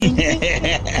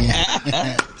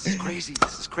crazy.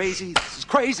 This is crazy. This is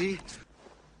crazy.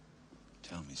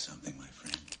 Tell me something, my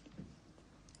friend.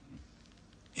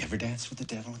 You ever dance with the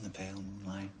devil in the pale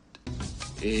moonlight?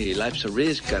 Hey, life's a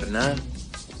risk, carnal.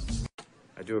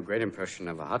 I do a great impression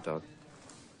of a hot dog.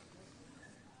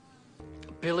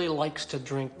 Billy likes to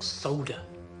drink soda.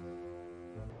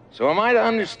 So am I to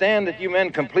understand that you men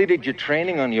completed your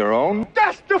training on your own?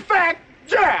 That's the fact,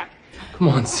 Jack! Come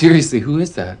on, seriously, who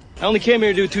is that? I only came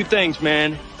here to do two things,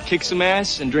 man. Kick some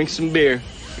ass and drink some beer.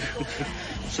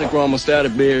 Looks like we're almost out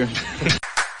of beer.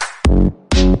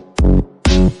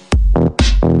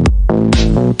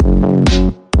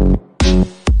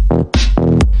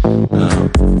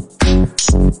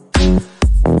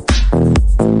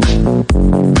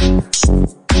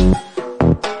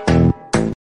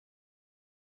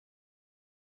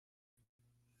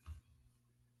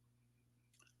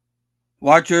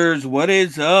 Watchers, what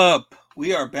is up?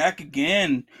 We are back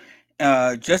again,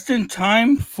 just in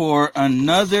time for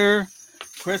another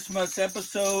Christmas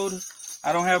episode.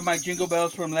 I don't have my jingle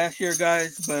bells from last year,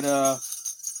 guys, but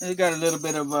it got a little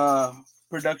bit of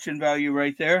production value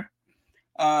right there.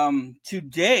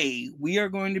 Today, we are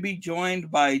going to be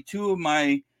joined by two of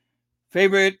my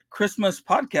favorite Christmas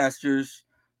podcasters.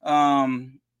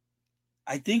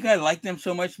 I think I like them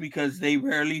so much because they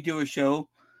rarely do a show.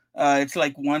 It's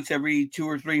like once every 2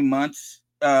 or 3 months,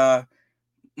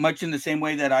 much in the same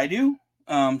way that I do.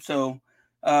 So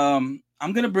I'm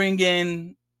going to bring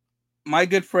in my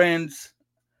good friends,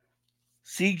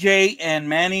 CJ and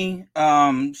Manny.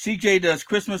 CJ does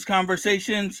Christmas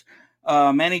Conversations.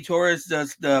 Manny Torres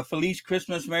does the Feliz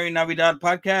Christmas Merry Navidad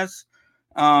podcast.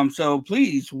 So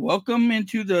please welcome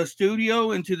into the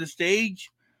studio, into the stage,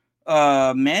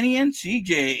 Manny and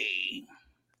CJ.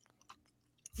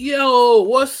 Yo,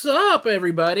 what's up,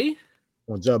 everybody?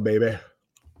 What's up, baby?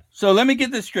 So let me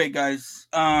get this straight, guys.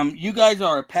 You guys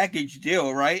are a package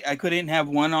deal, right? I couldn't have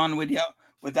one on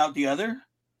without the other.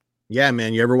 Yeah,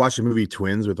 man. You ever watch the movie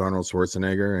Twins with Arnold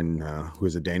Schwarzenegger and who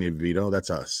is it, Danny DeVito? That's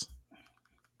us.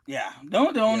 Yeah,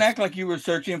 don't act like you were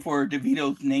searching for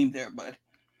DeVito's name there, bud.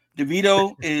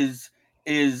 DeVito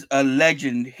is a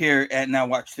legend here at Now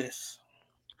Watch This.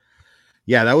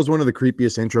 Yeah, that was one of the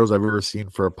creepiest intros I've ever seen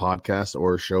for a podcast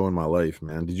or a show in my life,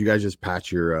 man. Did you guys just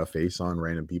patch your face on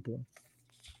random people?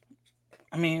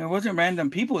 I mean, it wasn't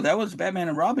random people. That was Batman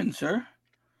and Robin, sir.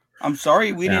 I'm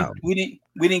sorry, we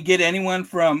didn't get anyone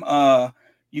from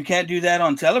You Can't Do That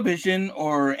on Television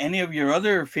or any of your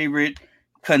other favorite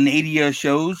Canadian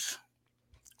shows.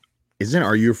 Isn't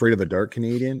Are You Afraid of the Dark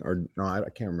Canadian? Or no, I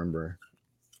can't remember.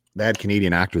 They had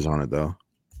Canadian actors on it though.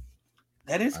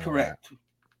 That is correct.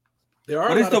 There are a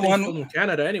lot of things filmed in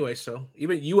Canada anyway, so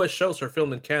even U.S. shows are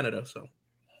filmed in Canada. So,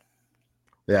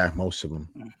 yeah, most of them.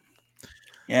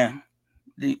 Yeah,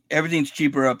 everything's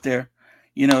cheaper up there.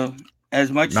 You know,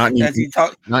 as much as he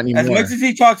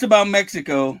talks about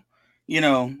Mexico, you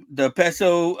know, the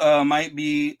peso might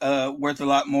be worth a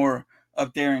lot more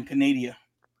up there in Canada.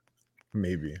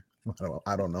 Maybe.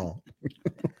 I don't know.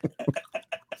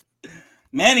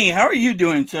 Manny, how are you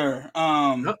doing, sir?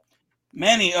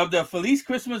 Manny of the Feliz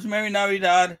Christmas Merry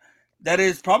Navidad. That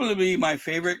is probably my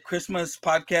favorite Christmas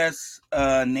podcast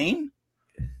name.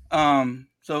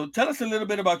 So tell us a little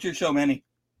bit about your show, Manny.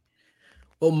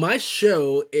 Well, my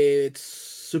show, it's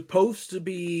supposed to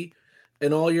be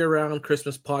an all year round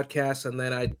Christmas podcast, and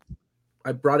then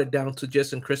I brought it down to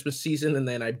just in Christmas season, and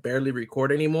then I barely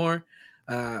record anymore,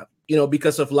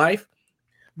 because of life.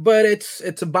 But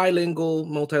it's a bilingual,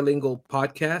 multilingual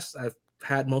podcast. I've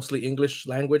had mostly English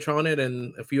language on it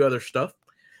and a few other stuff.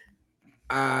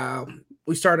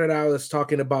 We started out as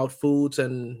talking about foods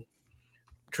and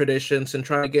traditions and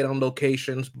trying to get on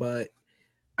locations, but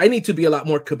I need to be a lot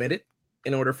more committed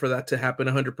in order for that to happen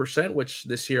 100%, which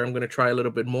this year I'm going to try a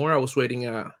little bit more. I was waiting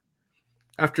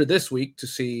after this week to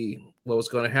see what was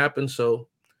going to happen, so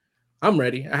I'm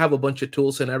ready. I have a bunch of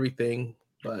tools and everything,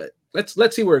 but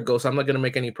let's see where it goes. I'm not going to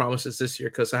make any promises this year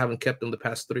because I haven't kept them the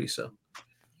past 3, so.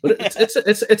 But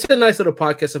it's a nice little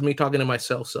podcast of me talking to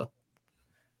myself. So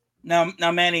now,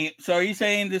 Manny. So are you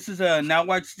saying this is a Now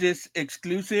Watch This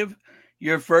exclusive?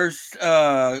 Your first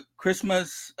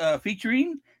Christmas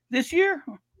featuring this year?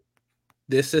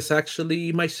 This is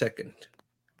actually my second.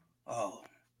 Oh,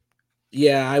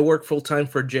 yeah. I work full time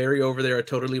for Jerry over there at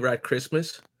Totally Rad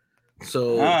Christmas.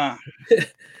 So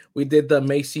we did the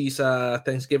Macy's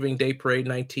Thanksgiving Day Parade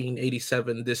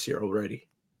 1987 this year already.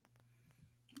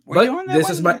 But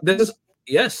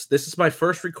this is my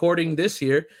first recording this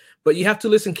year. But you have to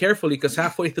listen carefully because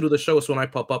halfway through the show is when I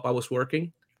pop up. I was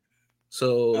working,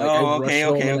 so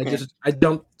I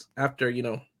jumped after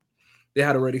they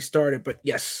had already started. But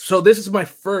yes, so this is my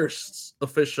first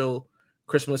official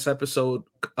Christmas episode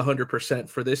 100%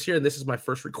 for this year, and this is my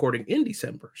first recording in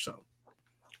December. So,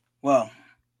 well,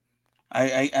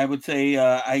 I would say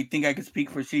I think I could speak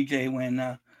for CJ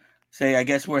when say I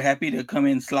guess we're happy to come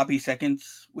in sloppy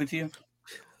seconds with you.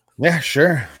 Yeah,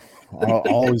 sure. I'll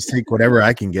always take whatever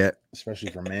I can get,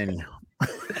 especially from Manny.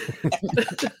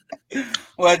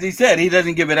 Well, as he said, he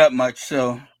doesn't give it up much.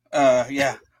 So,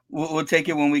 yeah, we'll take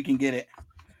it when we can get it.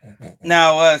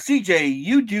 Now, CJ,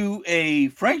 you do a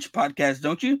French podcast,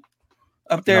 don't you?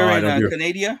 Up there in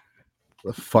Canada?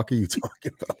 What the fuck are you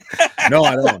talking about? No,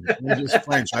 I don't. I'm just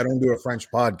French. I don't do a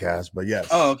French podcast, but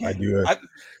yes, okay. I do it.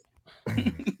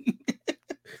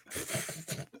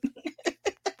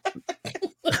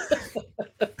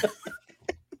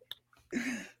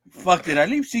 Fuck! Did I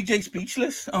leave CJ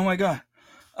speechless? Oh my god!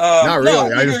 Not really.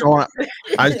 No, I just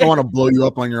don't want to blow you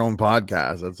up on your own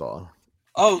podcast. That's all.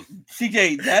 Oh,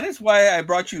 CJ, that is why I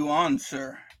brought you on,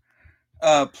 sir.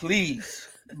 Please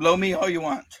blow me all you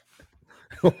want.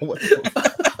 Am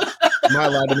I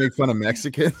allowed to make fun of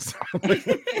Mexicans?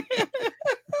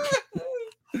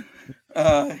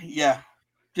 Yeah.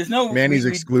 Just no. Manny's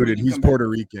excluded. He's Puerto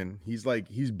Rican. He's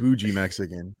bougie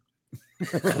Mexican.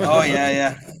 Oh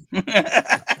yeah.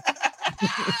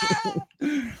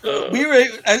 We were,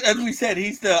 as we said,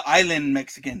 he's the island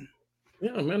Mexican.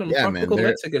 Yeah, man. I'm tropical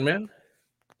Mexican, man.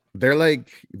 They're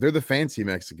the fancy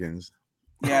Mexicans.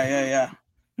 Yeah.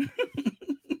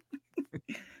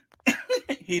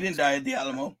 He didn't die at the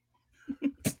Alamo.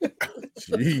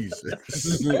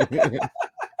 Jesus.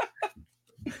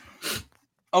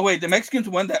 Oh wait, the Mexicans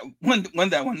won that one.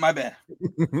 My bad.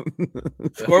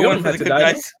 Score one for the good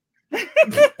guys.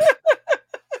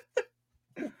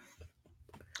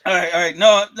 All right.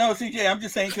 No, CJ, I'm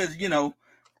just saying because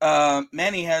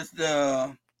Manny has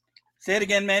the. Say it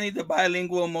again, Manny. The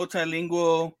bilingual,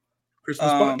 multilingual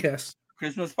Christmas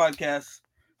podcast.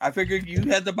 I figured you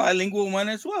had the bilingual one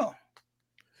as well.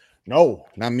 No,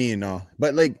 not me. No,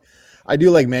 but I do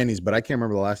like Manny's, but I can't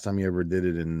remember the last time you ever did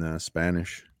it in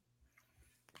Spanish.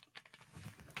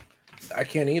 I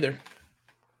can't either.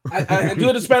 I do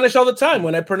it in Spanish all the time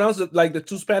when I pronounce it like the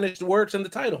two Spanish words in the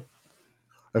title.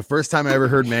 The first time I ever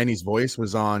heard Manny's voice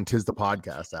was on Tis the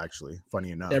Podcast. Actually, funny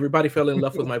enough, everybody fell in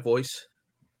love with my voice.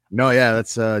 No, yeah,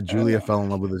 that's Julia fell in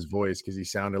love with his voice because he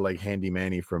sounded like Handy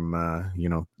Manny from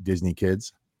Disney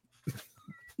Kids.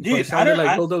 Dude, it sounded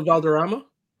like Hilda Valderrama.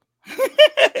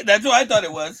 That's what I thought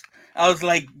it was. I was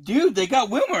like, dude, they got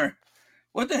Wilmer.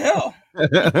 What the hell?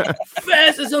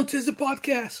 Fast as on Tis the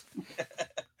Podcast.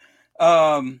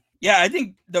 Yeah, I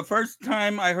think the first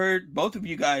time I heard both of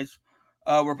you guys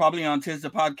were probably on Tis the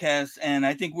Podcast, and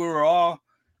I think we were all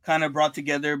kind of brought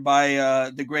together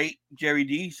by the great Jerry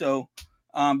D. So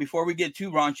before we get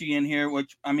too raunchy in here,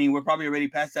 which I mean we're probably already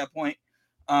past that point,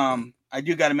 I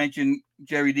do got to mention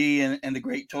Jerry D and the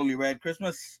great Totally Rad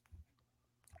Christmas.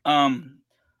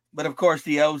 But of course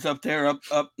the elves up there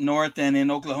up north and in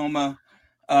Oklahoma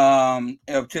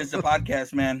of Tis the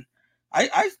Podcast, man.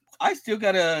 I still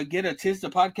gotta get a Tis the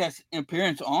Podcast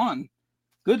appearance on.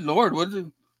 Good Lord,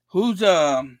 who's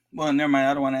well, never mind,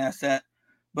 I don't want to ask that.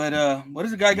 But what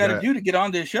does the guy gotta do to get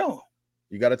on this show?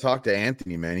 You gotta talk to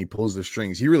Anthony, man. He pulls the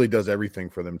strings. He really does everything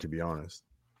for them, to be honest.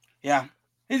 Yeah,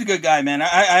 he's a good guy, man.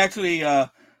 I actually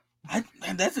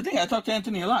that's the thing. I talk to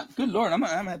Anthony a lot. Good Lord, I'm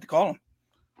gonna have to call him.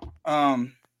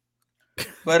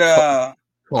 But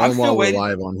call him while we're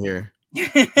live on here.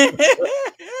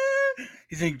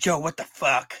 He's like, Joe, what the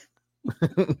fuck?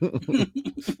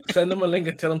 Send him a link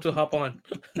and tell him to hop on.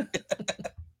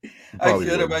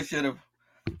 I should have.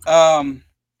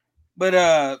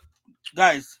 But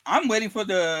guys, I'm waiting for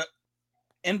the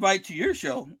invite to your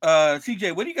show.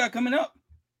 CJ, what do you got coming up?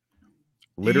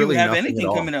 Literally, do you have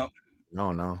anything coming up?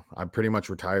 No. I'm pretty much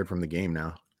retired from the game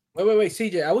now. Wait,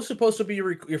 CJ. I was supposed to be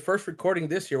your first recording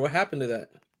this year. What happened to that?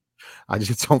 I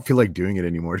just don't feel like doing it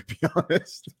anymore, to be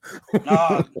honest.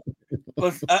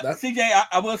 Well, CJ,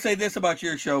 I will say this about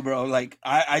your show, bro. Like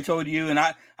I told you, and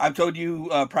I've told you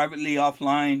privately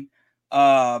offline.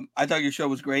 I thought your show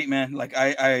was great, man. Like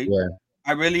I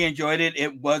really enjoyed it.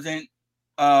 It wasn't,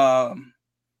 while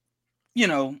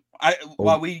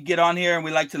we get on here and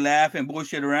we like to laugh and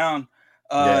bullshit around.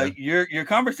 Your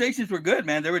conversations were good,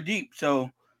 man. They were deep.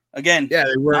 So again, they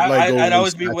weren't I'd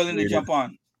always be willing to jump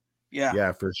on.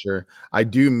 Yeah, for sure. I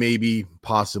do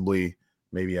possibly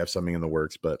have something in the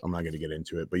works, but I'm not going to get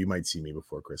into it. But you might see me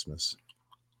before Christmas.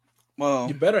 Well,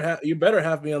 you better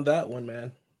have me on that one,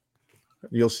 man.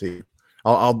 You'll see.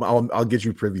 I'll get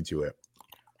you privy to it.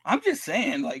 I'm just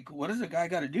saying, like, what does a guy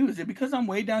got to do? Is it because I'm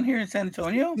way down here in San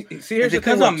Antonio? See, here's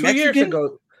because I'm Mexican. 2 years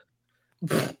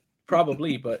ago,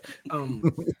 probably, but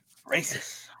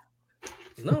racist.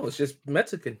 No, it's just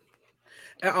Mexican.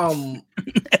 It's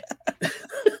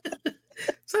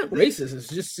not racist. It's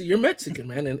just you're Mexican,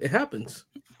 man, and it happens.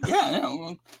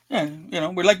 Yeah,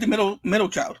 we're like the middle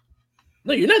child.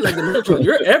 No, you're not like the middle child.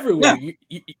 You're everywhere.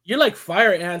 Yeah. You're like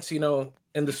fire ants, in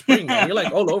the spring. Man. You're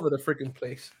like all over the freaking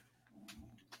place.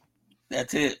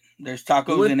 That's it. There's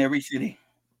tacos in every city.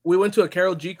 We went to a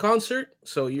Karol G concert,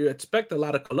 so you expect a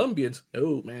lot of Colombians.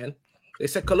 Oh man, they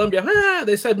said Colombia.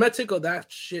 They said Mexico.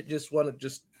 That shit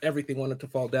everything wanted to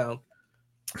fall down.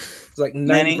 It's like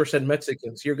 90%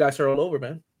 Mexicans. Your guys are all over,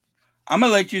 man. I'm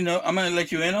gonna let you know. I'm gonna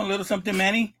let you in on a little something,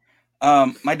 Manny.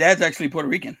 My dad's actually Puerto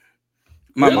Rican.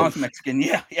 My mom's Mexican.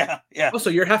 Yeah. Oh, so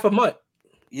you're half a mutt.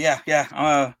 Yeah.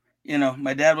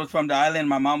 My dad was from the island.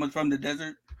 My mom was from the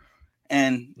desert,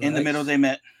 and in the middle they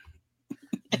met.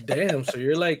 Damn. So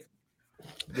you're like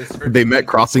they met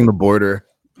crossing the border.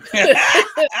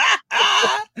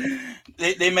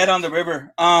 they met on the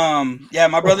river. Yeah,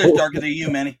 my brother's darker than you,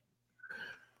 Manny.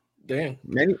 Damn.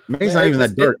 Manny's not even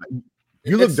that dark.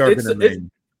 You look darker than me.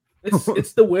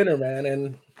 It's the winter, man,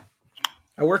 and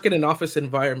I work in an office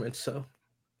environment, so.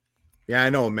 Yeah, I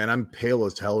know, man. I'm pale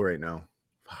as hell right now.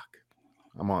 Fuck.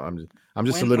 I'm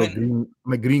just a little green.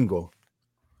 I'm a gringo.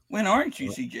 When aren't you,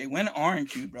 CJ? When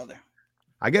aren't you, brother?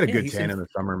 I get a good tan in the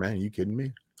summer, man. Are you kidding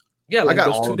me? Yeah, like I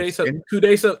got those 2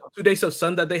 days of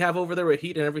sun that they have over there with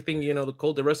heat and everything. The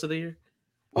cold the rest of the year.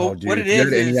 Oh, dude, if you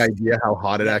had any idea how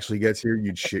hot it actually gets here,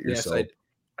 you'd shit yourself. Yes,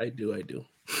 I do.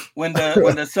 When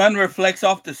the sun reflects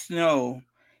off the snow,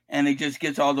 and it just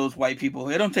gets all those white people,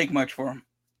 it don't take much for them.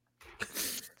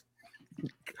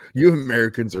 You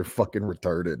Americans are fucking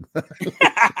retarded.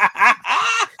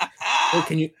 Oh,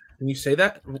 can you say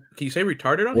that? Can you say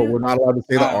retarded on here? We're not allowed to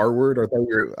say the R word.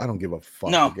 I don't give a fuck.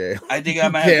 No, okay? I think I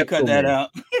might have to cut that out.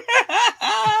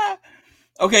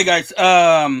 Okay, guys.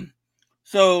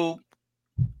 So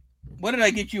what did I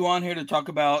get you on here to talk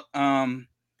about?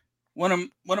 One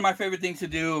of my favorite things to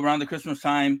do around the Christmas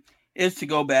time is to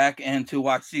go back and to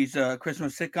watch these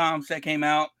Christmas sitcoms that came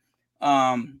out.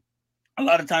 A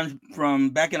lot of times from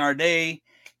back in our day,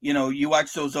 you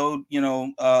watch those old,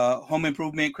 Home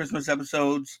Improvement Christmas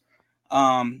episodes,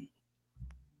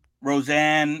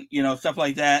 Roseanne, stuff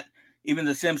like that. Even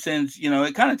The Simpsons,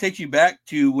 it kind of takes you back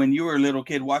to when you were a little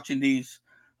kid watching these.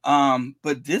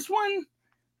 But this one,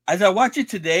 as I watch it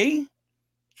today,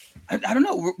 I don't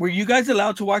know. Were you guys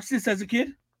allowed to watch this as a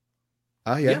kid?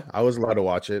 Yeah, I was allowed to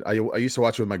watch it. I used to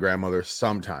watch it with my grandmother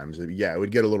sometimes. Yeah, it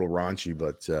would get a little raunchy,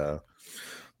 but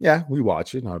yeah, we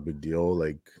watch it. Not a big deal.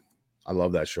 Like, I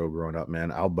love that show growing up,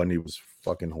 man. Al Bundy was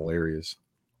fucking hilarious.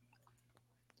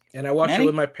 And I watched it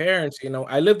with my parents.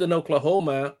 I lived in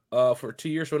Oklahoma for 2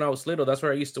 years when I was little. That's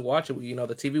where I used to watch it.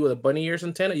 The TV with a bunny ears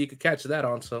antenna, you could catch that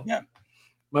on. So yeah,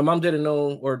 my mom didn't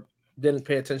know or didn't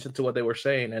pay attention to what they were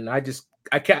saying, and I get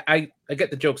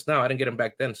the jokes now. I didn't get them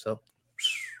back then. So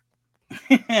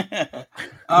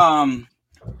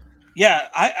yeah,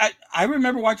 I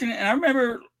remember watching it, and I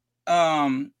remember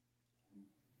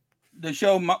the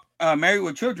show Married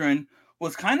with Children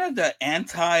was kind of the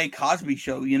anti-Cosby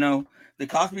show. The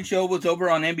Cosby Show was over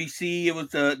on NBC. It was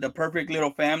the perfect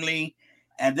little family,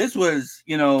 and this was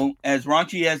as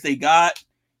raunchy as they got.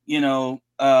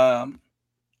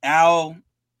 Al,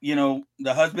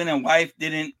 the husband and wife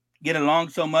didn't get along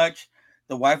so much.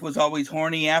 The wife was always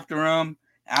horny after him.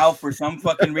 Al, for some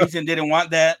fucking reason, didn't want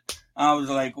that. I was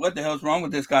like, what the hell's wrong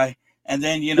with this guy? And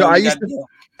then, I used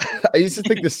to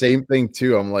think the same thing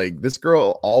too. I'm like, this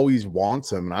girl always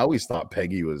wants him. And I always thought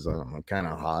Peggy was kind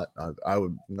of hot. I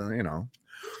would,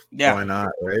 yeah. Why not,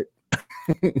 right?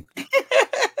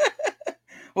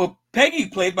 Well, Peggy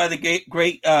played by the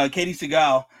great Katie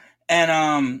Seagal.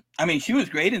 And she was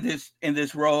great in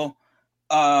this role.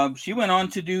 She went on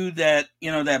to do that,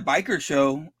 that biker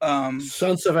show.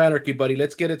 Sons of Anarchy, buddy.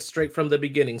 Let's get it straight from the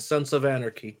beginning. Sons of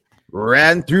Anarchy.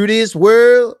 Ran through this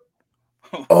world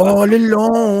all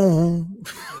alone.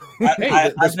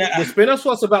 The spin-off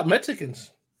was about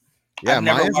Mexicans. Yeah,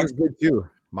 mine was good too.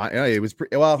 It was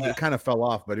pretty well. Yeah. It kind of fell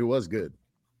off, but it was good.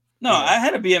 No, I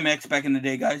had a BMX back in the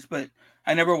day, guys, but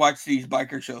I never watched these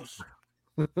biker shows.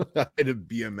 I had a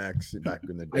BMX back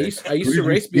in the day. I used to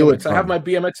race BMX. I have my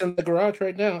BMX in the garage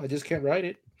right now. I just can't ride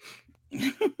it.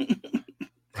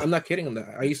 I'm not kidding on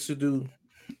that. I used to do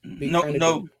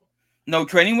no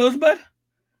training wheels, bud?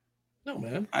 No,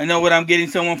 man. I know what I'm getting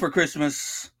someone for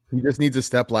Christmas. He just needs a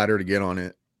step ladder to get on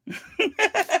it.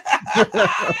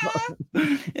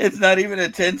 It's not even a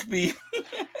 10-speed.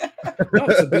 No,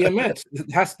 it's a BMX.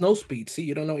 It has no speed. See,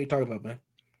 you don't know what you're talking about, man.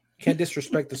 You can't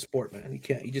disrespect the sport, man.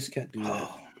 You just can't do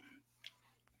that.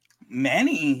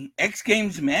 Manny, X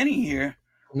Games Manny here.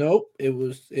 Nope,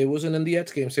 it wasn't in the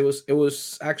X Games. It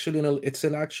was actually it's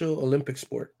an actual Olympic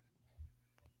sport.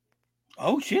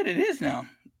 Oh shit, it is now.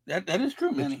 That is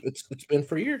true, Manny. It's been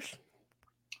for years.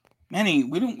 Manny,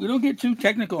 we don't get too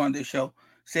technical on this show.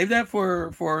 Save that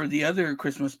for the other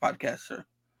Christmas podcast, sir.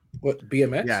 What,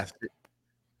 BMX? Yes.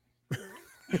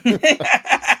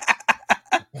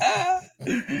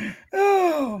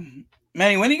 Oh,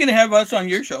 Manny, when are you gonna have us on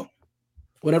your show?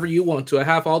 Whenever you want to. I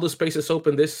have all the spaces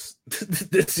open this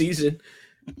season.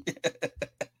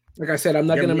 Like I said, I'm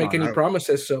not gonna make any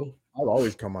promises. So I'll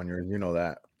always come on yours. You know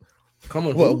that. Come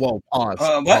on. Well, pause.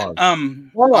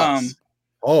 What?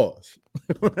 Pause.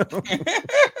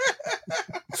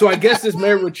 So I guess this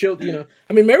Married with Children,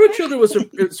 Married with Children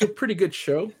it's a pretty good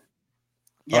show.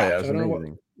 Yeah, it's I don't know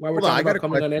amazing. why we're talking about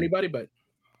coming on anybody, but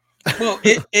well,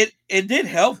 it did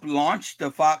help launch the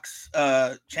Fox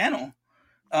channel.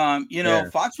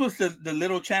 Fox was the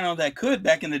little channel that could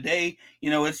back in the day.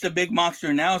 It's the big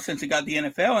monster now since it got the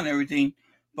NFL and everything.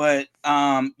 But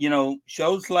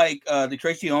shows like the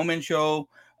Tracy Ullman Show,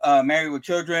 Married with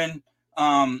Children.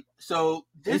 So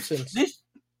this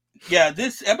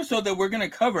episode that we're gonna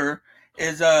cover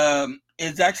is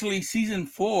actually season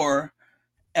 4,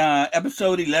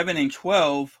 episode 11 and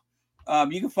 12.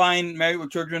 You can find Married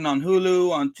with Children on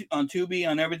Hulu, on Tubi,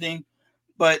 on everything.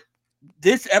 But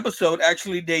this episode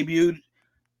actually debuted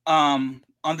on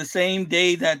the same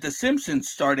day that The Simpsons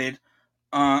started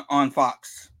on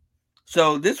Fox.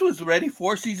 So this was already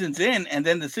 4 seasons in, and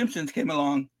then The Simpsons came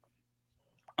along.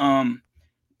 And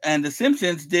The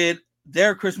Simpsons did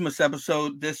their Christmas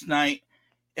episode this night.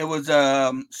 It was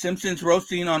Simpsons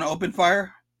roasting on open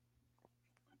fire.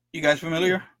 You guys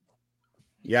familiar?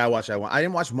 Yeah, I watched that one. I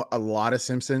didn't watch a lot of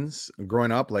Simpsons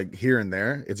growing up, like here and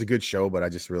there. It's a good show, but I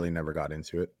just really never got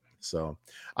into it. So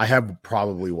I have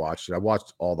probably watched it. I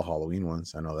watched all the Halloween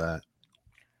ones. I know that.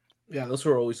 Yeah, those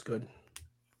were always good.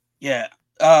 Yeah.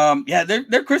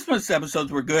 Their Christmas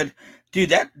episodes were good. Dude,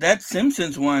 that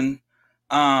Simpsons one,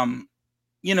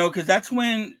 because that's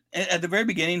when at the very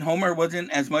beginning Homer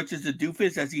wasn't as much as a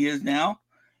doofus as he is now.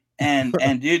 And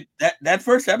dude, that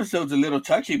first episode's a little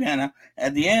touchy, man.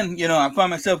 At the end, I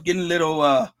find myself getting a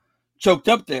little choked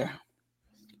up there.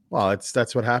 Well,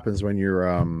 that's what happens when you're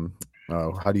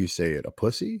how do you say it? A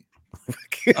pussy?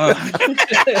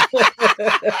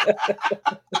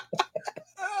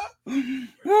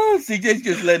 CJ's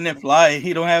just letting it fly.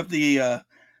 He don't have the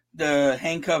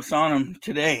handcuffs on him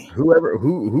today.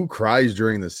 Who cries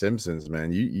during The Simpsons,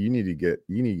 man? You need to get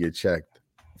checked.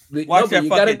 You watch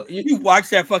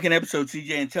that fucking episode,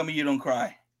 CJ, and tell me you don't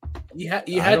cry. You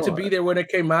had to be there when it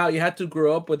came out. You had to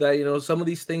grow up with that. Some of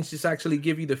these things just actually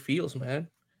give you the feels, man.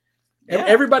 Yeah.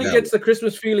 Everybody gets the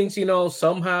Christmas feelings,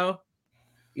 somehow.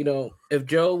 If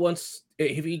Joe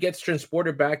if he gets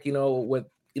transported back, with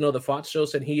the Fox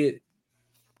shows and he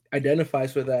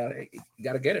identifies with that, you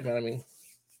gotta get it, man.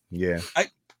 Yeah.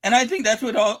 I think that's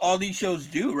what all these shows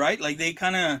do, right? Like they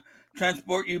kind of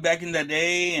transport you back in that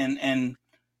day, and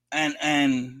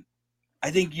I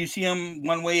think you see them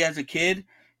one way as a kid,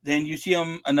 then you see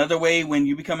them another way when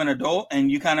you become an adult,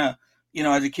 and you kind of,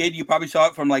 as a kid, you probably saw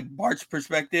it from like Bart's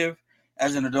perspective.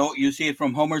 As an adult, you see it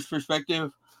from Homer's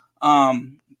perspective.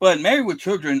 But Married with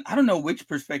Children, I don't know which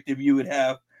perspective you would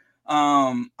have.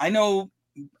 I know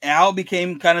Al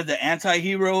became kind of the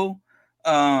anti-hero,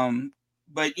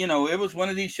 but it was one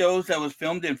of these shows that was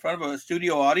filmed in front of a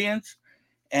studio audience,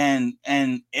 and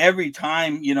every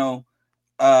time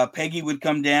Peggy would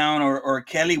come down or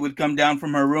Kelly would come down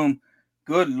from her room,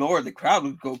 good Lord, the crowd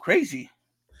would go crazy.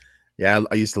 Yeah,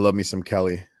 I used to love me some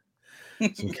Kelly.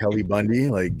 Some Kelly Bundy.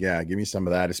 Like, yeah, give me some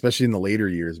of that, especially in the later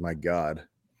years. My God.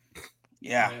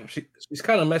 Yeah. She's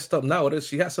kind of messed up now.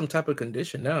 She has some type of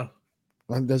condition now.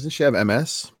 Doesn't she have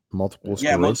MS? Multiple sclerosis?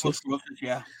 Yeah, multiple sclerosis,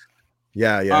 yeah.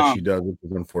 Yeah, she does, which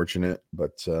is unfortunate.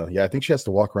 But I think she has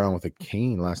to walk around with a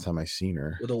cane last time I seen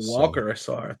her. With a walker, I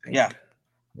saw her, I think. Yeah,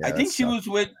 I think she was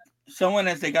with someone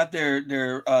as they got their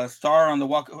star on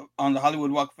the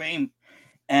Hollywood Walk of Fame.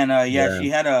 And she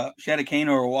had a cane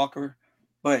or a walker.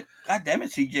 But God damn it,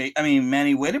 CJ.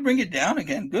 Manny, way to bring it down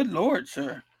again. Good Lord,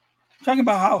 sir. Talking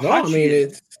about how hot she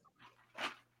is.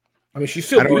 She's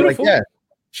still beautiful.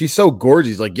 She's so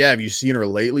gorgeous. Like, yeah, have you seen her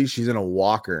lately? She's in a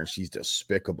walker and she's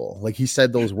despicable. Like, he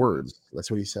said those words. That's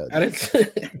what he said.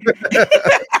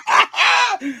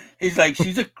 He's like,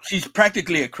 she's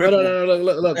practically a cripple. No,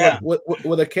 look. Yeah.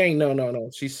 With a cane. No.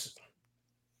 She's.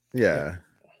 Yeah.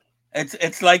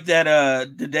 It's like that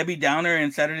the Debbie Downer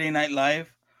in Saturday Night Live.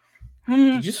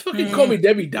 You just fucking call me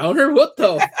Debbie Downer? What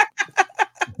the?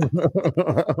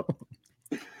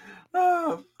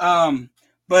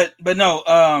 But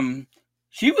no,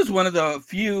 she was one of the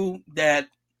few that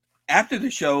after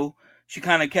the show, she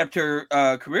kind of kept her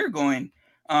career going.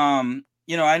 I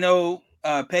know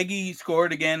Peggy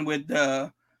scored again with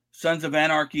the Sons of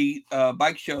Anarchy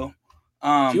bike show.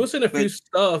 She was in a few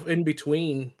stuff in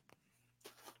between.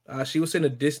 She was in a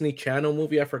Disney Channel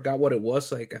movie. I forgot what it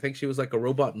was. Like, I think she was like a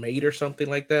robot maid or something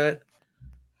like that.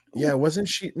 Yeah, wasn't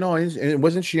she? No,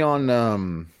 wasn't she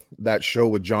on that show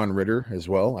with John Ritter as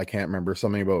well? I can't remember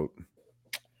something about.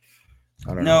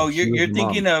 I don't know. No, you're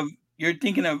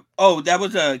thinking of. Oh, that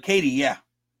was Katie. Yeah,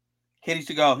 Katie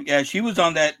Segal. Yeah, she was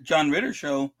on that John Ritter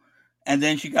show, and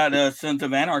then she got Sons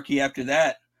of Anarchy after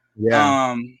that.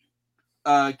 Yeah.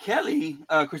 Kelly,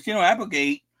 Christina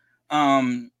Applegate.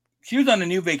 She was on a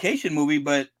New Vacation movie,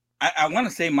 but I want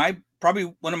to say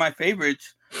probably one of my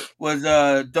favorites was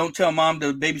Don't Tell Mom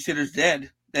the Babysitter's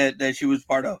Dead that she was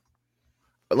part of.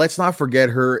 Let's not forget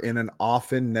her in an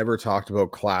often never talked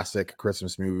about classic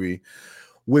Christmas movie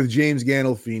with James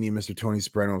Gandolfini, Mr. Tony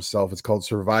Soprano himself. It's called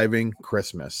Surviving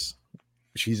Christmas.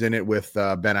 She's in it with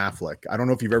Ben Affleck. I don't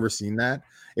know if you've ever seen that.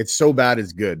 It's so bad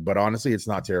it's good, but honestly, it's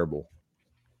not terrible.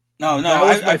 No, that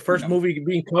was my first movie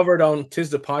being covered on Tis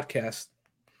the Podcast.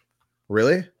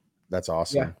 Really? That's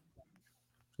awesome.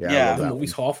 Yeah. The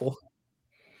movie's awful.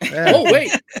 Yeah. Oh,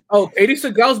 wait. Oh, Katie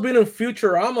Seagal's been in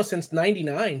Futurama since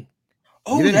 '99.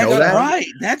 Oh, that's right.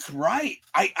 That's right.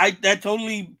 I that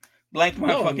totally blanked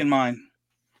my fucking mind.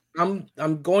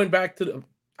 I'm going back to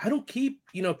I don't keep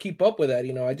up with that.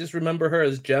 I just remember her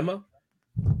as Gemma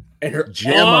and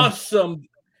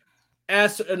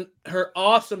her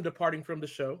awesome departing from the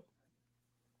show.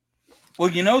 Well,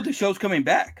 the show's coming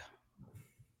back.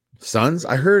 Sons?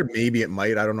 I heard maybe it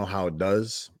might. I don't know how it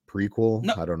does. Prequel?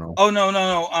 No. I don't know. Oh no.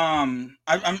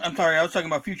 I'm sorry. I was talking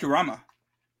about Futurama.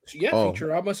 Yeah,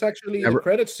 Futurama's actually the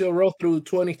credits still roll through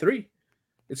 23.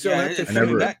 It's still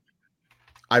active.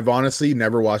 I've honestly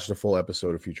never watched a full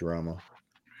episode of Futurama.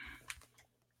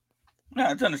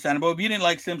 Yeah, it's understandable. If you didn't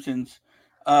like Simpsons,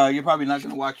 you're probably not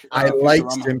going to watch. I like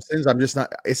Simpsons. I'm just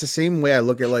not. It's the same way I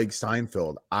look at like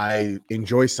Seinfeld. I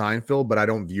enjoy Seinfeld, but I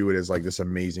don't view it as like this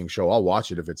amazing show. I'll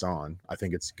watch it if it's on. I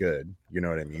think it's good. You know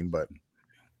what I mean? But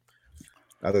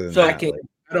other than that,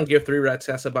 I don't give three rat's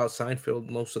ass about Seinfeld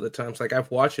most of the times. Like,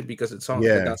 I've watched it because it's on.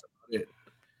 Yeah, but that's about it.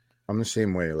 I'm the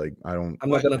same way. Like, I'm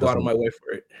not going to go out of my way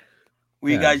for it. Were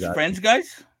you guys friends,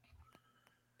 guys?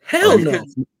 Hell no.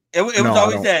 It was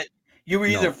always that. You were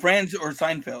either Friends or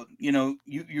Seinfeld.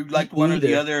 You liked one or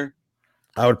the other.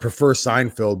 I would prefer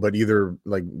Seinfeld, but either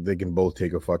like they can both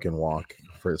take a fucking walk.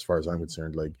 For as far as I'm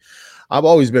concerned, like I've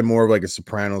always been more of like a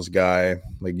Sopranos guy.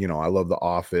 Like I love The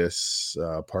Office,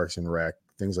 Parks and Rec,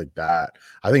 things like that.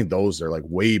 I think those are like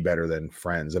way better than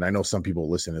Friends. And I know some people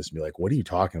listen to this and be like, "What are you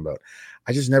talking about?"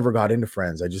 I just never got into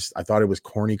Friends. I thought it was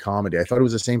corny comedy. I thought it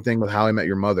was the same thing with How I Met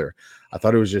Your Mother. I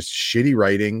thought it was just shitty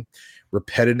writing,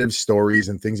 repetitive stories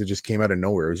and things that just came out of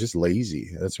nowhere. It was just lazy.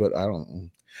 That's what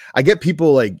I get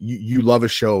people like you love a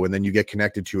show and then you get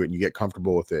connected to it and you get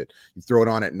comfortable with it. You throw it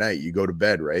on at night, you go to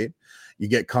bed, right? You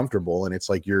get comfortable and it's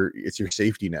like it's your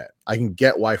safety net. I can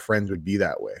get why Friends would be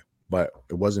that way, but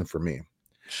it wasn't for me.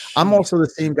 I'm also the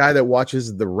same guy that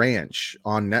watches The Ranch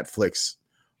on Netflix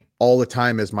all the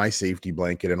time as my safety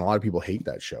blanket. And a lot of people hate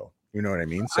that show. You know what I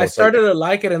mean? So I started to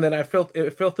like it and then it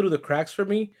fell through the cracks for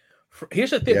me.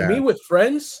 Here's the thing, me with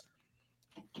Friends,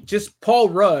 just Paul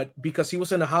Rudd, because he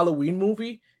was in a Halloween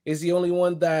movie, is the only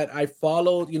one that I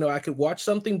followed. I could watch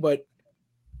something, but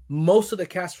most of the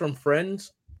cast from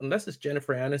Friends, unless it's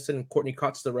Jennifer Aniston and Courtney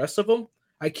Cox, the rest of them,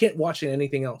 I can't watch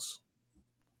anything else.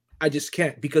 I just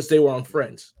can't because they were on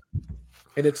Friends.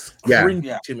 And it's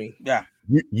cringy to me. Yeah.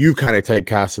 You kind of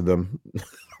typecasted them.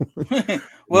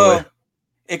 Well,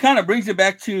 it kind of brings it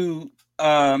back to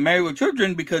Married with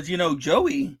Children because,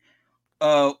 Joey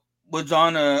was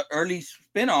on an early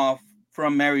spinoff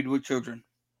from Married with Children.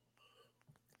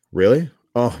 Really?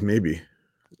 Oh, maybe.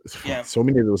 Yeah. So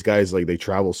many of those guys, like they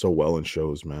travel so well in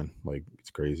shows, man. Like it's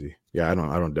crazy. Yeah, I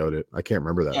don't doubt it. I can't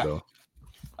remember that though.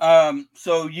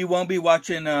 So you won't be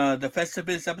watching the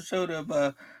Festivus episode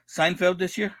of Seinfeld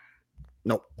this year?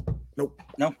 Nope.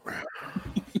 No.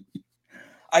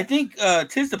 I think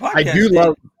Tis the Podcast. I do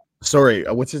love. Sorry,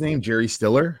 what's his name? Jerry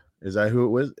Stiller. Is that who it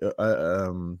was?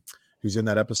 Who's in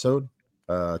that episode?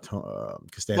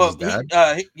 Costanza's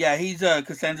dad. He's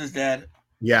Costanza's dad.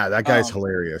 Yeah, that guy's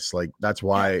hilarious. Like that's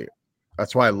why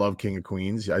I love King of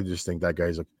Queens. I just think that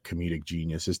guy's a comedic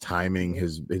genius. His timing,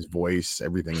 his voice,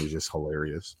 everything is just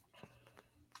hilarious.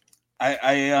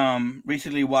 I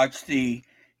recently watched the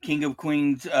King of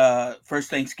Queens first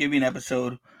Thanksgiving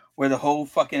episode where the whole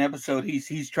fucking episode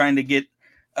he's trying to get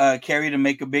Carrie to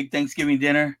make a big Thanksgiving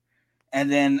dinner. And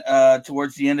then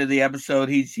towards the end of the episode,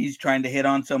 he's trying to hit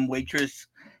on some waitress,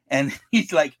 And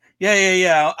he's like,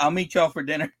 yeah. I'll meet y'all for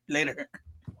dinner later.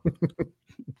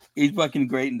 He's fucking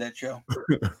great in that show.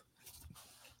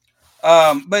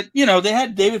 But they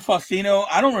had David Faustino.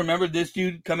 I don't remember this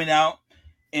dude coming out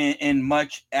in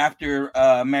much after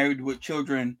Married with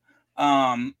Children.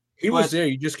 He was there.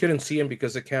 You just couldn't see him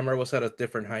because the camera was at a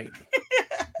different height.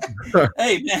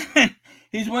 Hey, man,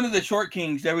 he's one of the short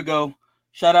kings. There we go.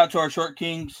 Shout out to our short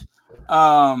kings.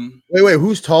 Wait,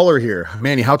 who's taller here?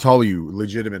 Manny, how tall are you?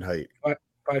 Legitimate height?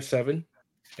 5'7"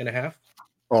 and a half.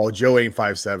 Oh, Joe ain't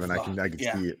 5'7". I can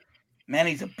yeah. see it.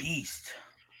 Manny's a beast.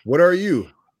 What are you?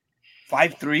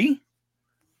 5'3".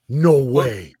 No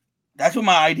way. That's what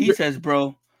my ID says,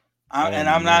 bro.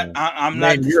 I'm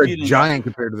not. You're a giant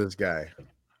compared to this guy.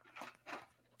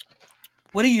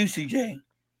 What are you, CJ?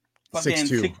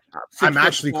 6'2". I'm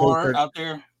actually closer out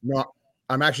there. No,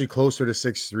 I'm actually closer to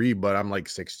 6'3", but I'm like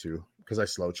 6'2" because I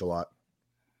slouch a lot.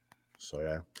 So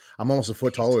yeah, I'm almost a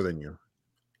foot taller than you.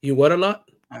 You what a lot?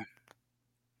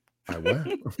 I what?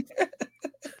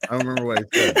 I don't remember what I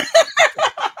said.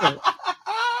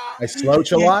 I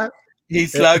slouch a lot. He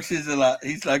slouches a lot.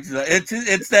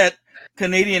 It's that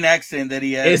Canadian accent that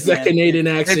he has. It's the Canadian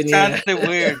accent. It sounds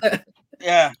weird.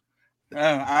 Yeah.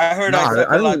 I heard I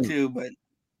suck a lot too, but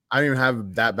I don't even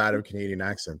have that bad of a Canadian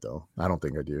accent though. I don't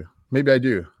think I do. Maybe I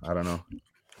do. I don't know.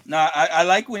 No, I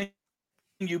like when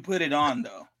you put it on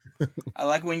though. I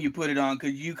like when you put it on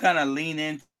because you kind of lean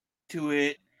into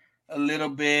it a little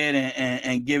bit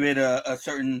and give it a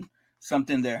certain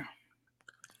something there.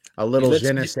 A little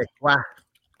je ne sais quoi.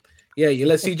 Yeah, you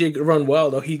let CJ run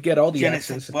well though. He'd get all the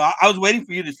accents. Well, I was waiting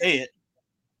for you to say it.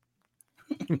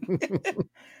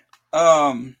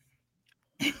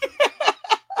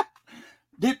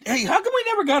 Hey, how come we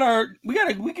never got our?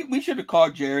 We should have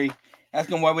called Jerry,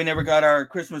 asking why we never got our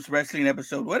Christmas wrestling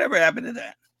episode. Whatever happened to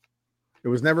that? It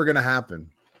was never gonna happen.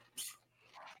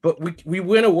 But we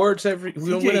win awards every.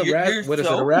 We win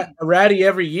a ratty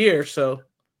every year. So.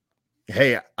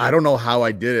 Hey, I don't know how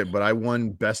I did it, but I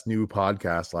won Best New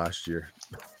Podcast last year.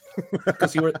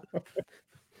 Because you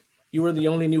were the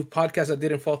only new podcast that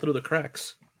didn't fall through the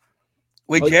cracks.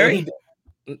 Wait, Jerry?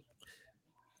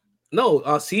 No,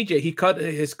 CJ. He cut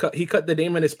the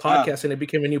name in his podcast, and it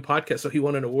became a new podcast. So he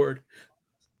won an award.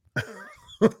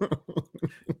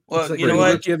 Well, like, you know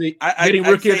what? Getting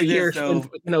rookie of the year, so...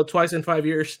 twice in 5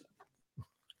 years.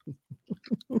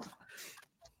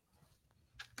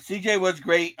 CJ was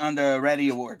great on the Ratty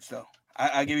Awards, though.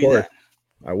 I give you that.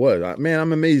 I was.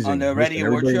 I'm amazing. On the Ratty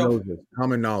Award show.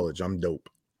 Common knowledge. I'm dope.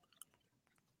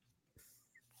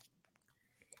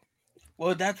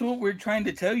 Well, that's what we're trying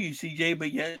to tell you, CJ,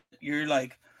 but yet you're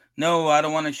like, no, I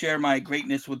don't want to share my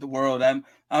greatness with the world.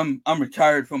 I'm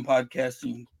retired from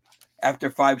podcasting after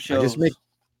 5 shows.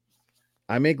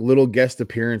 I make little guest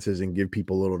appearances and give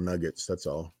people little nuggets. That's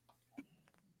all.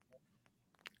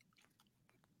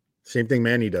 Same thing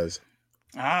Manny does.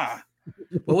 What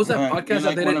was that podcast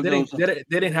that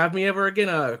they didn't have me ever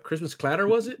again? Christmas Clatter,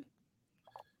 was it?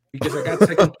 Because I got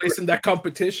second place in that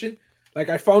competition. Like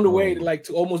I found a way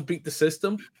to almost beat the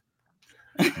system.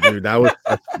 Dude,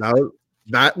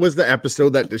 that was the episode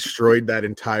that destroyed that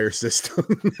entire system.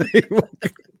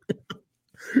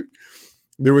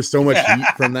 There was so much heat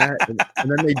from that, and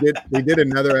then they did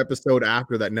another episode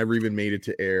after that never even made it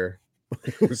to air.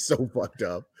 It was so fucked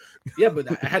up. Yeah, but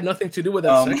it had nothing to do with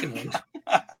that second one.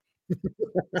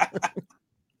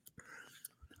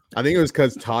 I think it was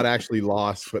because Todd actually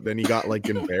lost, but then he got like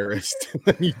embarrassed.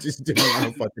 And he just didn't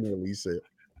want to fucking release it.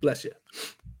 Bless you.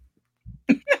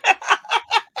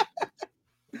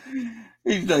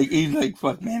 He's like,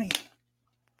 fuck Manny.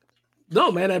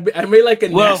 No, man, I made like a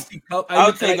nasty.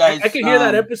 I can hear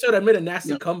that episode. I made a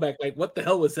nasty comeback. Like, what the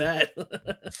hell was that?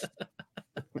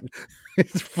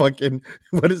 It's fucking.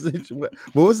 What is it? What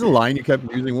was the line you kept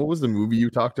using? What was the movie you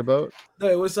talked about? No,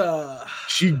 it was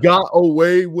She got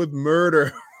away with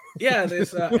murder. Yeah,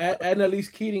 this Annalise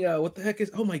Keating. What the heck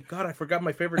is? Oh my god, I forgot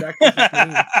my favorite actress'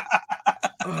 name.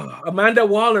 Amanda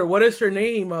Waller. What is her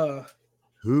name?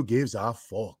 Who gives a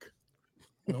fuck?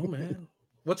 No, man.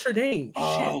 What's her name?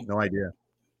 Oh, no idea.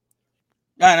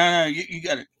 No. You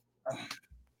got it.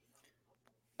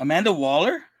 Amanda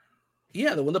Waller?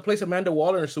 Yeah, the one that plays Amanda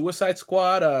Waller in Suicide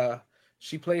Squad.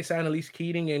 She plays Annalise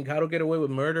Keating in How to Get Away with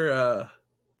Murder.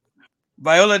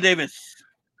 Viola Davis.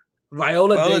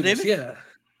 Viola Davis? Yeah.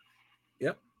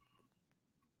 Yep.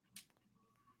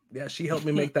 Yeah, she helped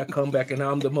me make that comeback, and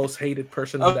now I'm the most hated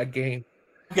person in that game.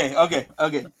 Okay.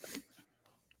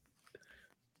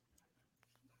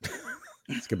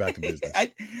 Let's get back to business.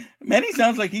 Manny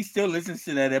sounds like he still listens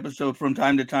to that episode from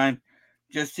time to time,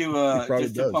 just to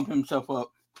pump himself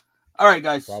up. All right,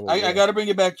 guys, I got to bring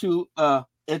it back to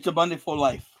It's a Bundyful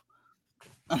life.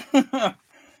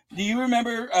 Do you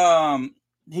remember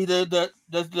he does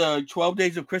the 12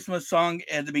 Days of Christmas song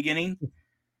at the beginning?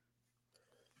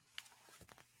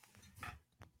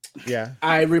 Yeah.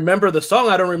 I remember the song.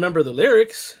 I don't remember the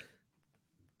lyrics.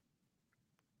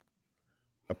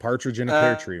 A partridge in a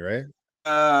pear tree, right?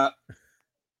 I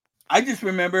just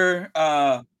remember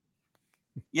four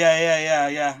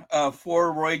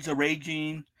roids a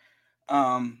raging,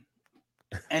 and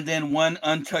then one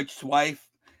untouched wife,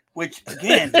 which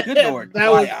again, good Lord,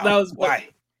 why?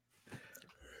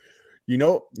 You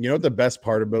know what the best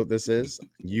part about this is?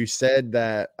 You said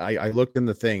that I looked in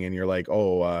the thing and you're like,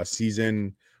 oh,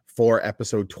 season 4,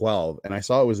 episode 12, and I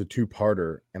saw it was a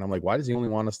 2-parter, and I'm like, why does he only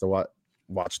want us to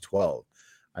watch 12?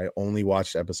 I only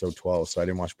watched episode 12, so I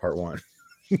didn't watch part 1.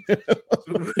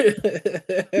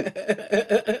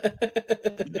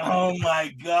 Oh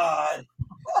my God.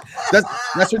 That's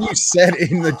what you said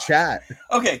in the chat.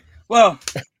 Okay, well,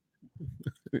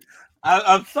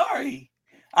 I'm sorry.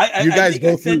 You guys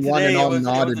go said through one and today all it was-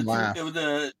 nod it was and a two- laugh. It was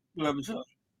a 2 episode.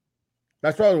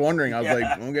 That's what I was wondering. I was Yeah.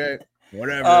 like, okay,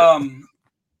 whatever.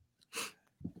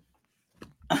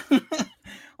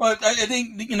 Well, I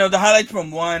think the highlights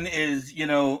from 1 is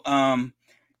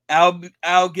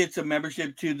Al gets a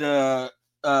membership to the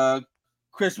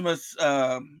Christmas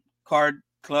card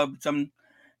club,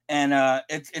 and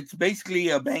it's basically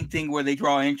a bank thing where they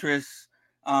draw interest.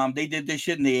 They did this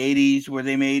shit in the 80s where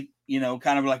they made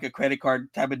kind of like a credit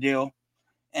card type of deal,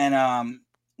 and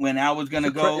when Al was gonna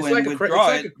go and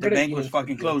withdraw it, the bank was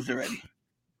fucking closed already.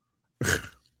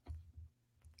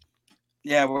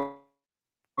 Yeah, where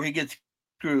he gets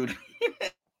screwed.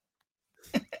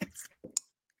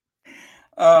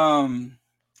 The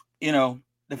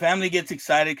family gets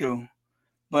excited too,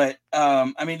 but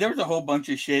I mean, there was a whole bunch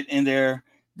of shit in there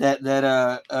that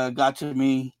got to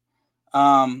me.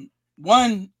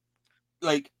 One,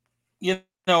 like,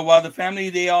 while the family,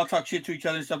 they all talk shit to each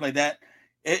other and stuff like that,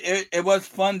 it was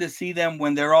fun to see them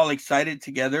when they're all excited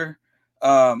together,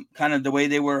 kind of the way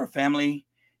they were a family.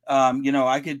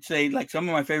 I could say like some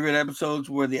of my favorite episodes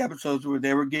were the episodes where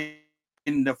they were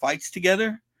getting the fights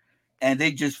together, and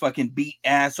they just fucking beat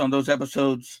ass on those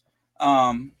episodes.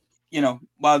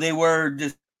 While they were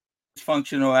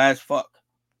dysfunctional as fuck.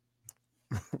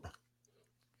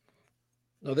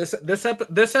 No, this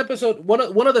episode,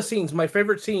 one of the scenes, my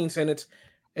favorite scenes, and it's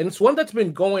one that's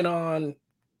been going on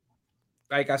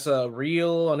like as a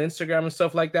reel on Instagram and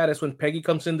stuff like that, is when Peggy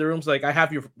comes in the rooms like, I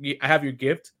have your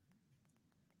gift.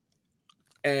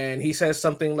 And he says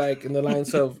something like in the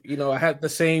lines of, I had the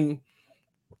same,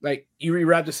 like, you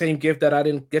rewrapped the same gift that I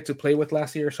didn't get to play with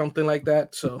last year or something like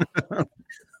that. So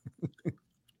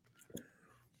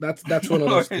that's one of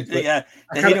those things. Yeah,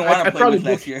 he didn't want to play with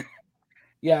last year.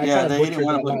 Yeah, I kind of butchered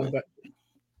that line, but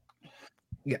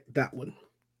yeah, that one.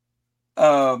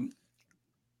 I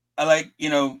like,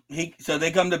 so they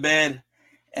come to bed,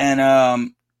 and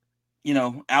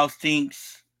Al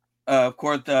stinks. Of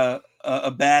course,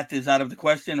 a bath is out of the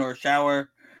question, or a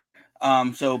shower.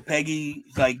 So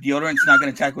Peggy's like, deodorant's not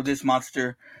going to tackle this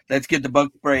monster. Let's get the bug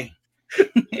spray.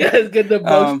 Yeah, let's get the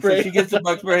bug spray. So she gets the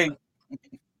bug spray.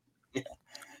 Yeah.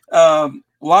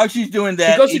 While she's doing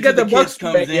that, she goes to get the bug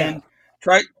spray.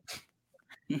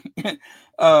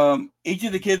 Each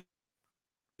of the kids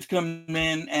come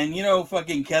in, and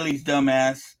fucking Kelly's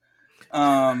dumbass.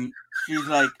 She's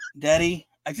like, Daddy,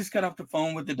 I just got off the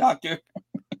phone with the doctor.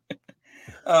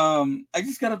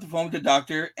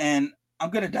 And I'm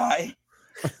gonna die.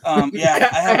 Yeah,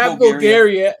 I have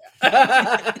Bulgaria.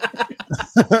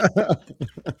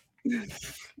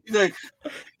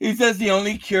 He says the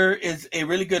only cure is a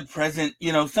really good present,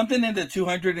 something in the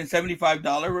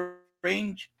 $275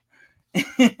 range.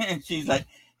 And he's like,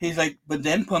 but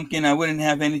then, Pumpkin, I wouldn't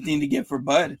have anything to get for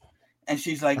Bud. And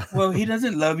she's like, well, he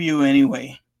doesn't love you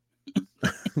anyway.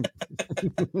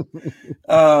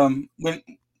 When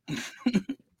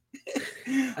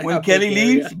Kelly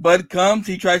leaves, Bud comes,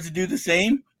 he tries to do the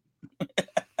same.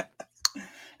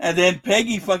 And then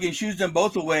Peggy fucking shoos them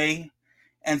both away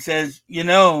and says, you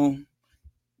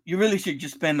really should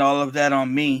just spend all of that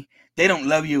on me. They don't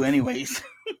love you anyways.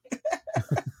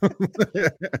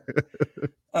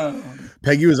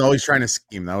 Peggy was always trying to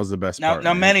scheme. That was the best part.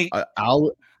 Now, Manny,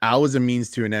 Al was a means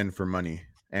to an end for money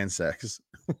and sex.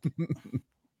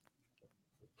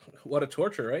 What a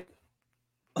torture, right?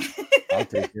 I'll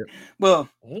take it. Well,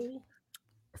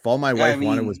 if all my wife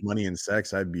wanted was money and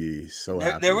sex, I'd be so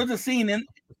happy. There was a scene in.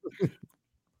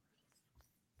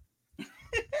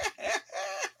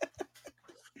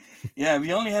 Yeah, if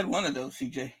you only had one of those,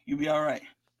 CJ, you'd be all right.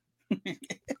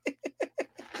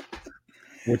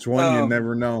 Which one? You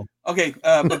never know. Okay,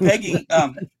 but Peggy,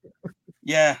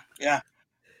 yeah.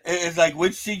 It's like,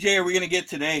 which CJ are we gonna get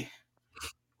today?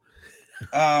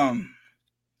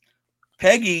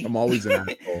 Peggy. I'm always an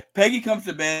asshole. Peggy comes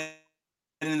to bed,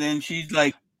 and then she's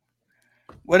like,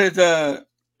 "What is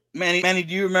Manny?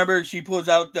 Do you remember?" She pulls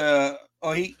out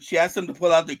she asked him to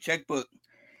pull out the checkbook,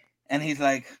 and he's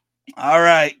like, "All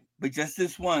right, but just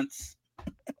this once."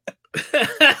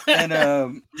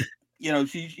 And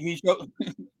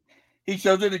he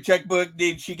shows her the checkbook.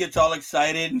 Then she gets all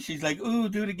excited, and she's like, "Ooh,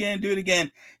 do it again, do it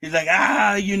again." He's like,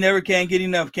 you never can get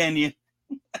enough, can you?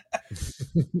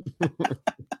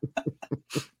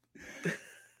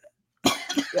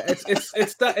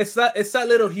 It's that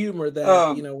little humor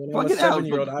that when I'm a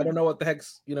 7-year-old, I don't know what the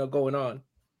heck's going on.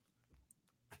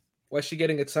 Why is she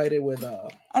getting excited with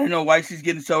I don't know why she's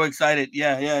getting so excited.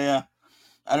 Yeah.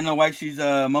 I don't know why she's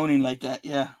moaning like that.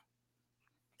 Yeah.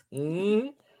 Mm-hmm.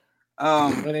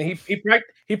 And then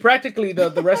he practically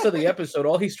the rest of the episode,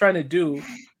 all he's trying to do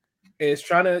is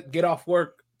trying to get off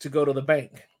work to go to the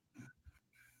bank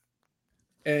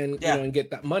and and get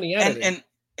that money out of it. And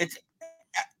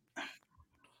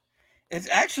it's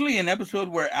actually an episode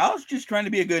where Al's just trying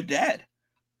to be a good dad.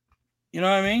 You know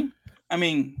what I mean? I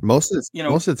mean, most of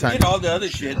the time, all the other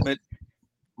shit, but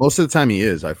most of the time he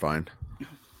is. I find.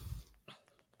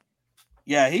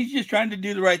 Yeah, he's just trying to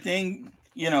do the right thing.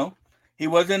 He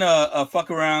wasn't a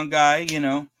fuck around guy.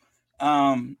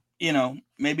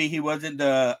 Maybe he wasn't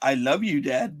the "I love you,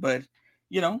 Dad," but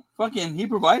fucking he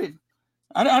provided.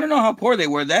 I don't know how poor they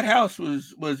were. That house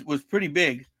was pretty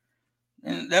big,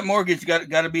 and that mortgage got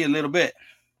to be a little bit.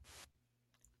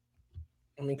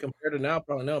 I mean, compared to now,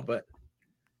 probably no, but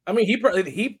I mean, he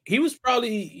was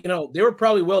probably they were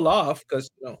probably well off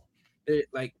because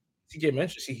like CJ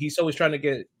mentioned, he's always trying to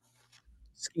get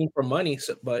scheme for money,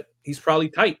 but he's probably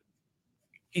tight.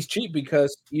 He's cheap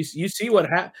because you see what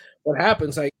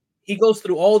happens. Like he goes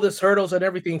through all this hurdles and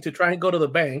everything to try and go to the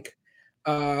bank.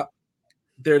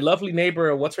 Their lovely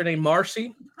neighbor, what's her name,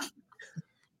 Marcy?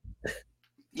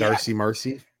 Darcy.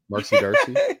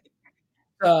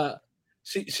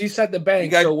 She's at the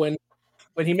bank. So when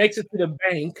he makes it to the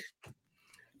bank,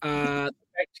 the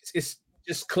bank is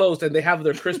just closed, and they have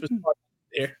their Christmas party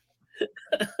there.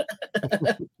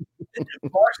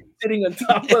 Marcy sitting on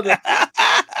top of the.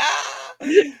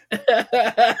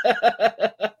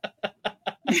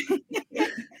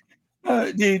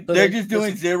 Dude, they're just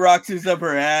doing Xeroxes up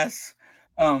her ass.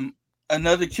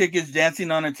 Another chick is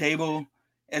dancing on a table.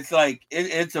 It's like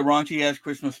it's a raunchy ass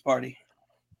Christmas party.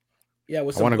 Yeah,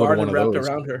 with some garden wrapped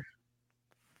around her.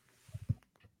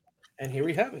 And here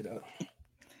we have it.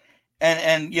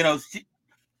 And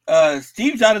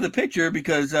Steve's out of the picture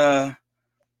because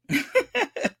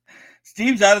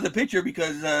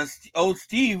old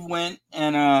Steve went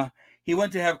and he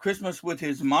went to have Christmas with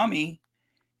his mommy,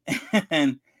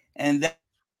 and that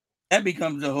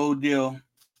becomes a whole deal.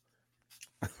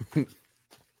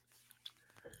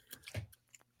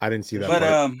 I didn't see that. But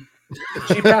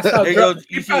she passed out drunk.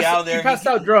 You see Al there. She passed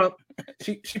out drunk.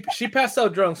 She passed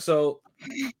out drunk, so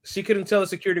she couldn't tell the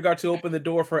security guard to open the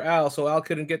door for Al, so Al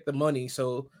couldn't get the money.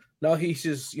 So now he's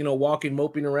just walking,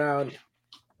 moping around,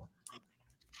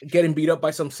 getting beat up by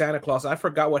some Santa Claus. I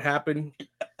forgot what happened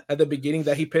at the beginning,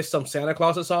 that he pissed some Santa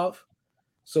Clauses off.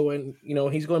 So when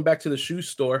he's going back to the shoe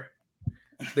store,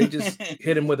 they just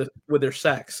hit him with their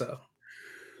sack. So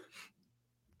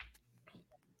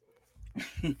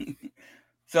he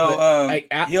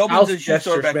opens his shoe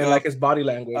store back up. Like his body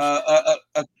language.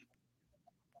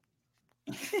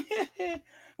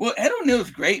 Well, Ed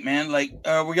O'Neill's great, man. Like,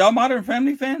 were y'all Modern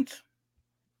Family fans?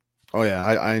 Oh yeah,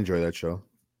 I enjoy that show.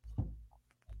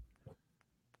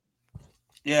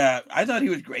 Yeah, I thought he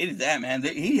was great at that, man.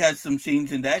 He has some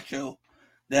scenes in that show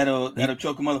that'll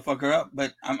choke a motherfucker up.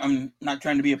 But I'm not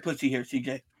trying to be a pussy here,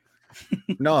 CJ.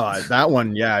 No, that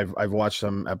one, yeah, I've watched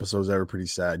some episodes that were pretty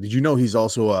sad. Did you know he's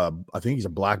also I think he's a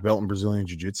black belt in Brazilian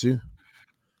Jiu-Jitsu?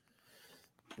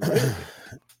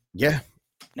 Yeah,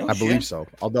 no I shit. believe so.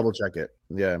 I'll double check it.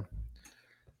 Yeah,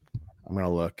 I'm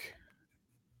gonna look.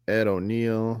 Ed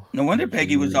O'Neill. No wonder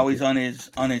Peggy was always on his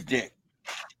dick.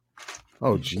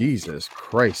 Oh Jesus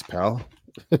Christ, pal.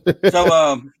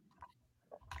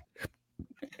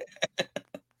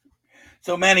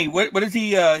 So Manny, what is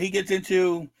he gets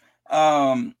into?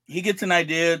 He gets an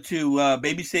idea to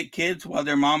babysit kids while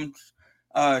their moms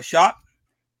shop,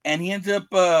 and he ends up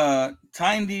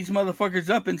tying these motherfuckers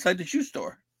up inside the shoe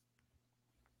store.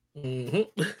 Mm-hmm.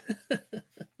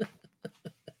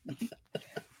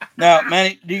 Now,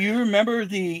 Manny, do you remember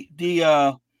the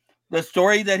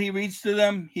story that he reads to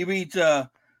them? He reads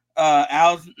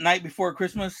Al's Night Before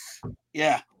Christmas.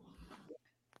 Yeah.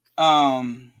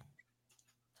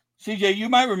 CJ, you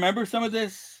might remember some of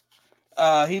this.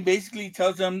 He basically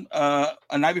tells them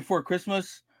A Night Before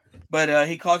Christmas, but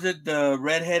he calls it the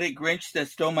red-headed Grinch that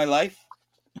stole my life.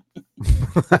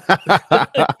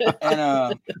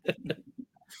 And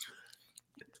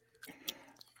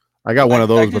I got one of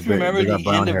those, I just but remember they got the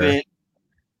brown end of hair. it.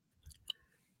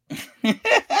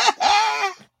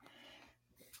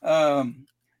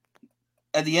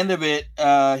 At the end of it,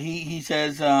 he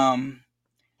says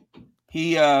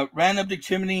he ran up the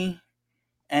chimney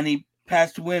and he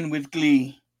passed the wind with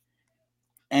glee.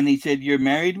 And he said, "You're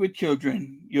married with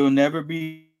children. You'll never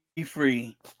be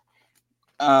free."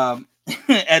 At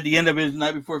the end of his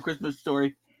Night Before Christmas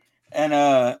story, and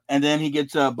then he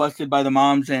gets busted by the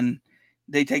moms, and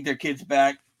they take their kids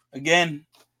back again.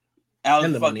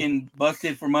 Al's fucking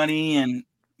busted for money, and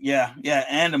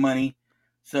and the money,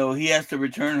 so he has to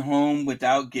return home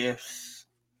without gifts.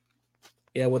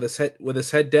 Yeah, with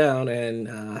his head down,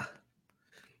 and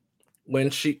when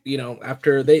she,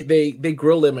 after they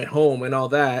grill him at home and all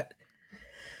that,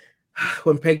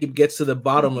 when Peggy gets to the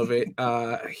bottom of it,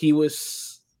 he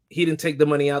didn't take the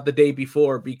money out the day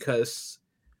before because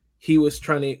he was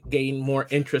trying to gain more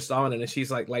interest on it, and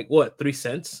she's like what, 3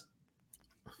 cents?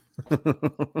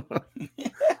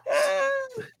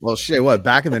 Well, shit, what,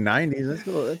 back in the 90s?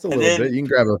 That's a little bit. You can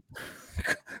grab a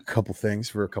couple things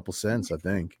for a couple cents, I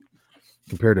think.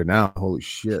 Compared to now, holy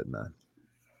shit, man.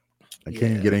 I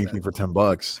can't even get anything for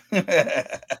 $10.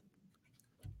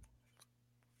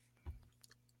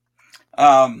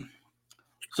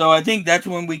 So I think that's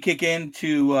when we kick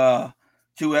into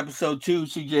to episode 2,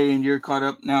 CJ, and you're caught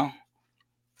up now.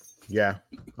 Yeah,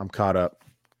 I'm caught up.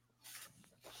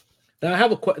 Now I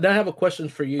have a question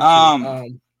for you.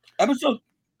 Episode.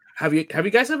 Have you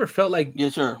guys ever felt like,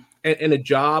 yes, sir, in a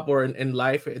job or in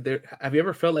life, have you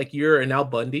ever felt like you're an Al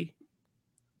Bundy?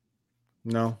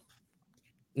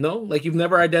 No, like you've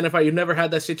never identified, you've never had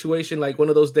that situation, like one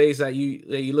of those days that you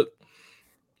look,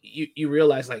 you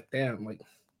realize like, damn, like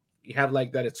you have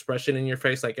like that expression in your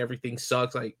face, like everything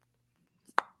sucks, like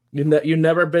you've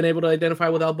never been able to identify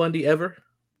with Al Bundy ever?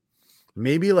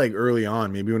 Maybe like early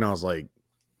on, maybe when I was like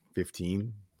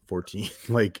 15, 14,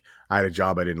 like I had a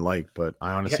job I didn't like, but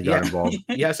I honestly got involved.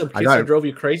 You had some kids that drove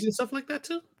you crazy and stuff like that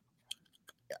too?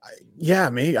 Yeah,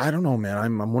 maybe. I don't know, man.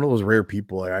 I'm one of those rare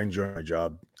people. Like, I enjoy my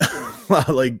job.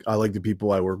 I like the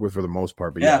people I work with for the most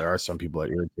part, but yeah, there are some people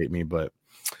that irritate me. But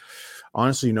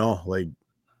honestly, no. Like,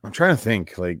 I'm trying to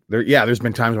think. Like, there's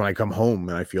been times when I come home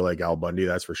and I feel like Al Bundy,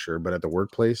 that's for sure. But at the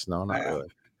workplace, no, not really.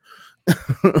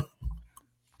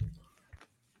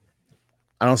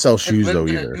 I don't sell shoes though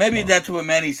either. Maybe that's what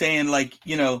Manny's saying. Like,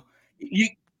 you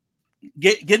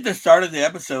get the start of the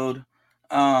episode,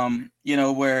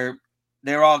 where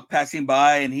they're all passing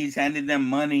by and he's handing them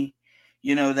money,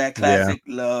 that classic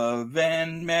love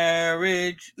and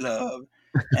marriage, love,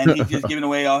 and he's just giving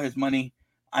away all his money.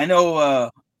 I know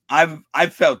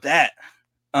I've felt that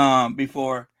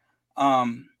before.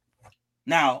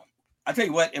 Now I'll tell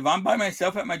you what, if I'm by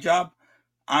myself at my job,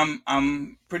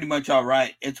 I'm pretty much all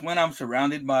right. It's when I'm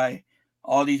surrounded by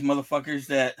all these motherfuckers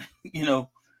that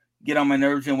get on my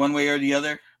nerves in one way or the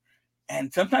other.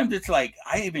 And sometimes it's like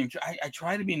I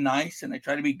try to be nice and I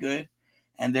try to be good,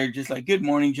 and they're just like, "Good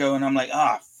morning, Joe," and I'm like,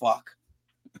 fuck.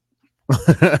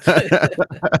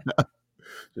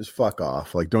 Just fuck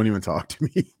off. Like, don't even talk to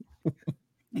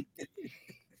me.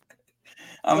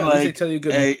 I'm like, they tell you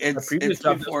good. Hey, it's previous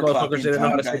job, motherfuckers didn't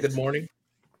know how to say good morning.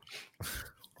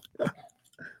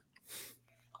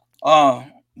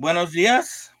 Buenos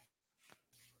dias.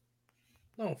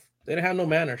 No, they didn't have no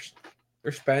manners.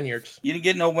 They're Spaniards. You didn't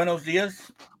get no buenos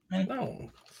dias? Man?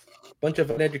 No. Bunch of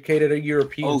uneducated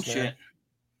Europeans. Oh, shit. Man.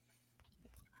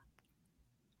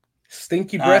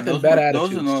 Stinky breath and bad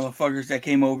attitudes. Those are the motherfuckers that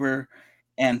came over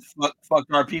and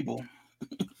fucked our people.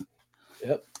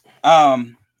 Yep.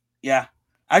 Yeah.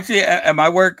 Actually, at my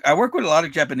work, I work with a lot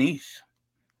of Japanese.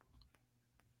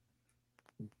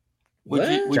 Which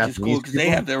is cool because they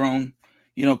have their own,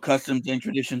 customs and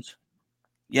traditions.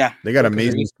 Yeah. They got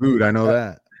amazing food. I know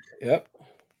that. Yep.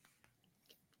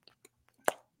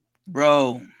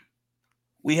 Bro,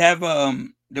 we have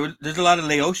there's a lot of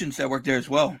Laotians that work there as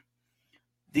well.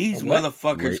 These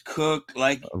motherfuckers cook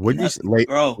like what do you say?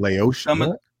 Bro,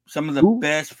 Laotian? Some of the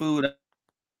best food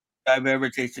I've ever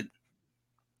tasted.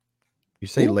 You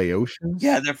say Laotians?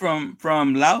 Yeah, they're from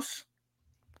Laos.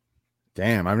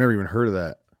 Damn, I've never even heard of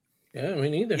that. Yeah, me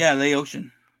neither. Yeah,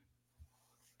 Laotian.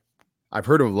 I've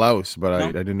heard of Laos, but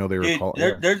I didn't know they were called.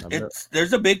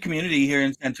 There's a big community here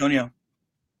in San Antonio.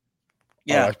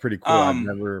 Yeah, that's pretty cool. I've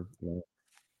never.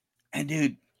 And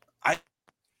dude,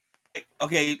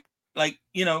 like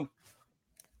you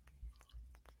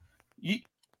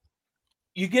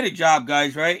you get a job,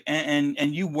 guys, right?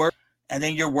 And you work, and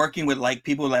then you're working with like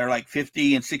people that are like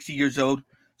 50 and 60 years old.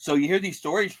 So you hear these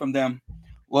stories from them.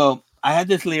 Well, I had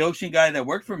this Laotian guy that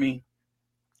worked for me,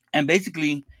 and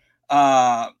basically,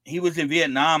 he was in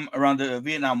Vietnam around the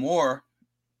Vietnam War,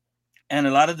 and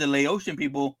a lot of the Laotian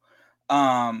people,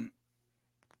 um,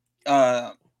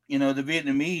 the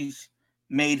Vietnamese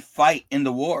made fight in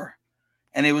the war,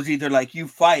 and it was either like you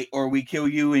fight or we kill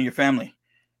you and your family.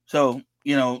 So,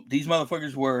 these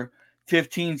motherfuckers were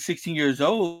 15, 16 years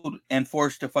old and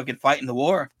forced to fucking fight in the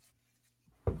war.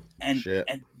 And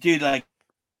dude, like,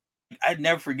 I'd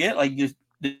never forget, like, this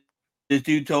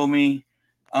dude told me,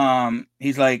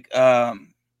 he's like,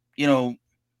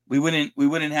 we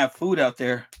wouldn't have food out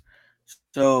there.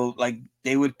 So, like,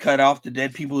 they would cut off the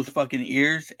dead people's fucking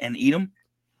ears and eat them.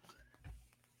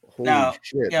 Holy now,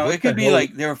 shit. It could be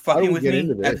like they were fucking with me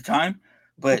at the time,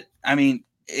 but I mean,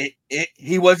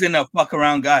 he wasn't a fuck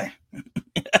around guy.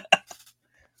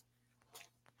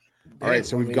 All right,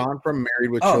 so we've gone from Married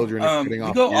with Children to cutting off.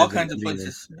 You go all kinds of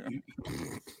places.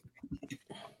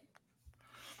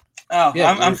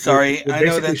 I'm sorry. I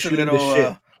know that's a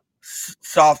little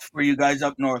soft for you guys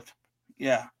up north.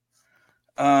 Yeah.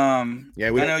 I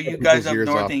know you guys up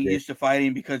north ain't used to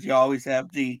fighting because you always have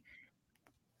you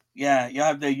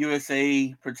have the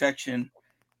USA protection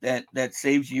that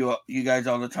saves you guys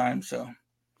all the time. So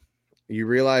you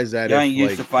realize that you ain't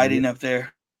used to fighting up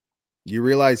there. You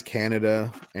realize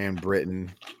Canada and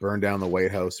Britain burned down the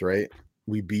White House, right?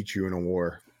 We beat you in a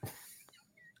war.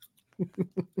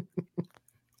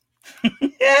 They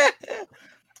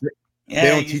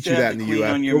don't teach you that in the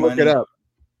U.S. Go look it up.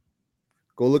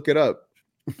 Go look it up.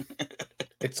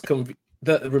 It's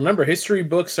remember, history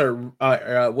books are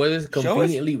what is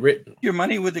conveniently written. Your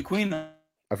money with the Queen.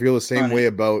 I feel the same way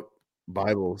about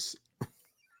Bibles.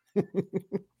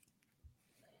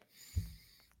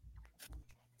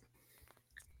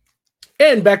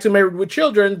 And back to Married with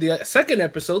Children, the second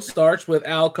episode starts with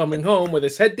Al coming home with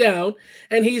his head down,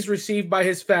 and he's received by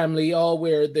his family, all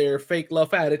wear their fake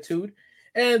love attitude,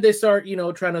 and they start,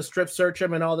 trying to strip search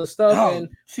him and all this stuff, and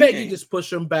Peggy just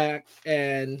push him back.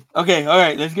 And okay, all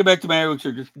right, let's get back to Married with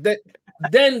Children.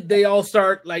 Then they all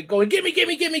start like going, gimme,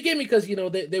 because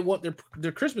they want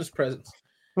their Christmas presents.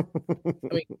 I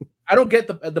mean, I don't get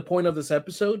the point of this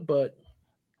episode, but.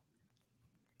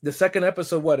 The second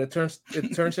episode, what it turns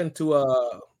into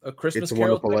a Christmas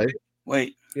Carol. Wonderful Life.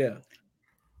 Wait, yeah.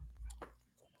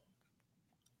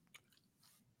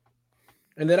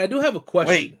 And then I do have a question.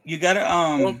 Wait, you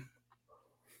gotta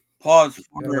pause.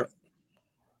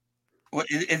 What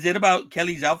is it about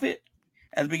Kelly's outfit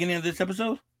at the beginning of this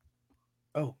episode?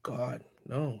 Oh God,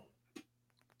 no.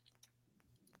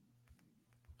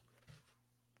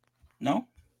 No?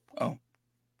 Oh.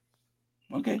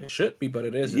 Okay. It should be, but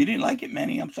it isn't. You didn't like it,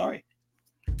 Manny. I'm sorry.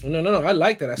 No. I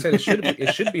liked it. I said it should be.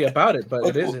 It should be about it, but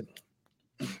it isn't.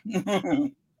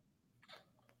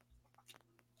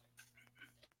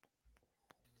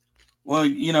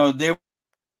 Well, they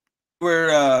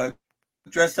were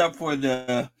dressed up for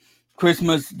the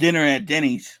Christmas dinner at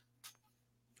Denny's.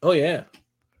 Oh yeah.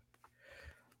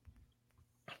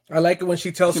 I like it when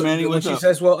she tells him when she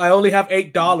says, "Well, I only have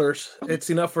 $8. It's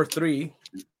enough for 3."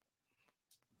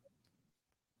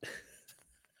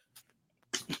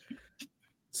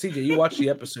 CJ, you watch the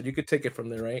episode. You could take it from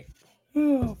there, right?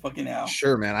 Oh, fucking hell.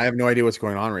 Sure, man. I have no idea what's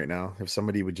going on right now. If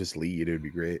somebody would just lead, it would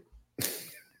be great.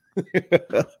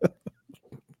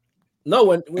 No,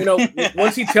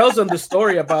 once he tells them the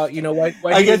story about, why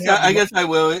I guess I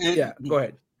will. Yeah, go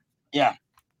ahead. Yeah.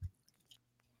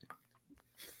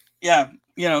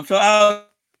 So I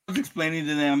was explaining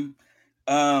to them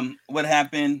what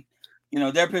happened.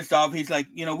 They're pissed off. He's like,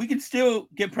 we can still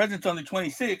get presents on the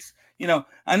 26th.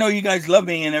 I know you guys love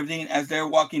me and everything, as they're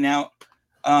walking out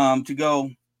to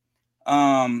go.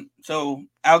 So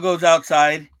Al goes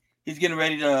outside. He's getting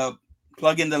ready to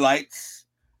plug in the lights.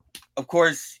 Of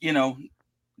course,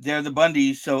 they're the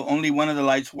Bundys, so only one of the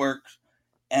lights works.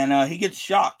 And he gets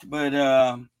shocked. But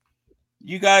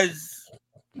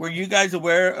were you guys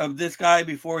aware of this guy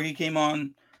before he came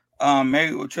on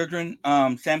Married with Children,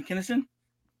 Sam Kinison?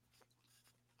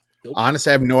 Nope. Honestly,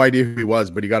 I have no idea who he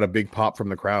was, but he got a big pop from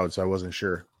the crowd, so I wasn't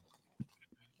sure.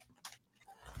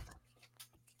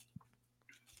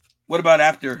 What about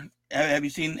after? Have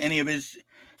you seen any of his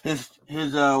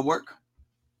work?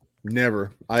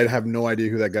 Never. I have no idea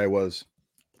who that guy was.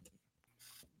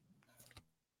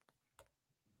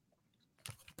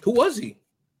 Who was he?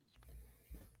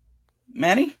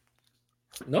 Manny?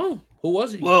 No. Who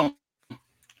was he? Well,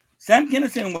 Sam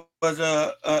Kinison was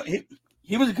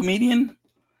he was a comedian.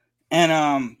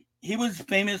 And he was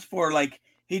famous for like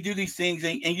he'd do these things,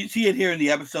 and you see it here in the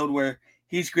episode where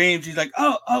he screams. He's like,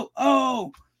 "Oh, oh,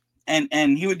 oh,"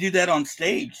 and he would do that on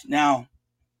stage. Now,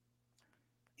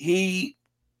 he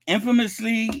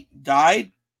infamously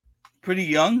died pretty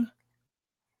young.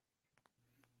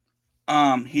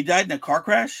 He died in a car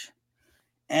crash,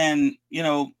 and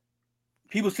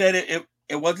people said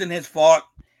it wasn't his fault.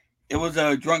 It was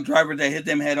a drunk driver that hit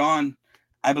them head on.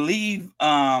 I believe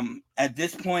at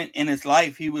this point in his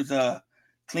life, he was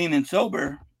clean and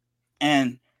sober.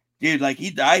 And dude, like, he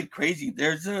died crazy.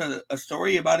 There's a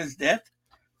story about his death.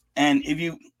 And if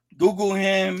you Google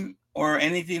him or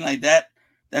anything like that,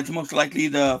 that's most likely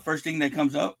the first thing that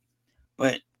comes up.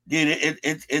 But dude,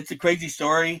 it's a crazy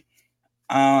story.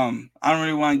 I don't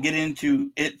really want to get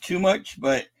into it too much,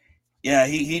 but yeah,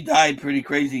 he died pretty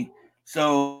crazy.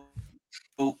 So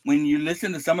when you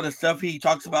listen to some of the stuff he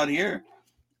talks about here,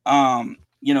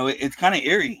 it's kind of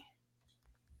eerie.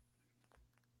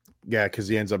 Yeah, because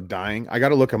he ends up dying. I got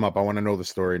to look him up. I want to know the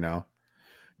story now.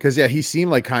 Because yeah, he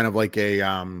seemed like kind of like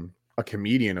a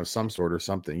comedian of some sort or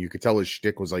something. You could tell his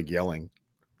shtick was like yelling.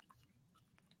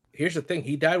 Here's the thing: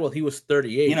 he died while he was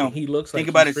 38. And he looks like think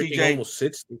about he's it, CJ. almost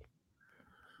 60.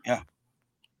 Yeah.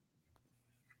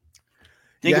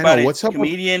 Think about it. What's up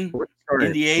comedian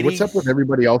in the 80s. What's up with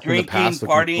everybody else drinking, in the past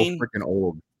partying, so freaking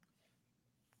old?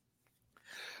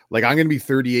 Like, I'm gonna be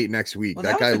 38 next week. Well,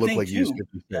 that guy looked like too. he was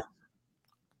 56. Yeah.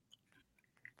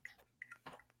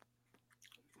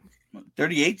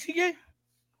 38, CJ?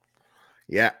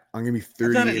 Yeah, I'm gonna be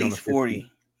 38 I thought at on least the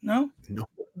 40. No?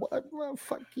 What? Well,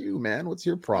 fuck you, man. What's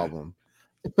your problem?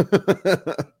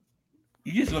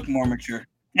 You just look more mature.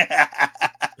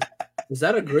 Is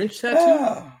that a Grinch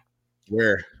tattoo?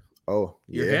 Where? Oh,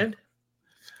 your yeah. hand?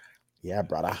 Yeah,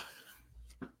 brother.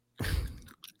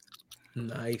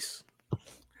 Nice.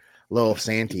 Little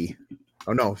Santy.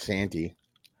 Oh no, Santy.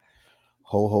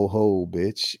 Ho ho ho,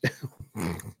 bitch.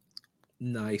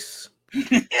 Nice.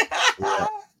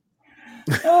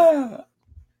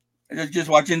 Just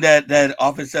watching that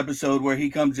Office episode where he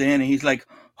comes in and he's like,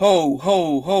 ho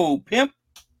ho ho, pimp.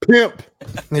 Pimp.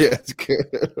 Yeah, it's good.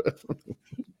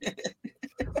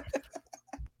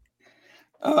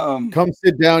 Come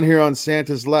sit down here on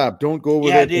Santa's lap. Don't go over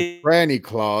there to Granny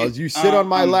Claus. You sit on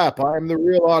my lap. I am the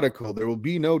real article. There will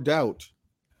be no doubt.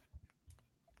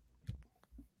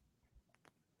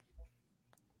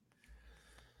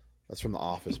 That's from The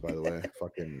Office, by the way.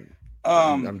 Fucking,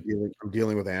 I'm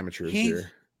dealing with amateurs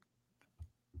here.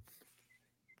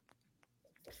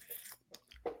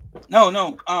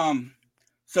 No.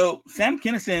 So Sam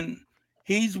Kinison,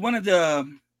 he's one of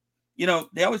the.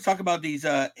 They always talk about these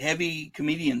heavy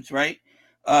comedians, right?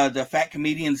 The fat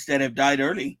comedians that have died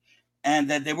early, and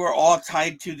that they were all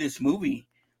tied to this movie.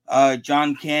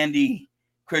 John Candy,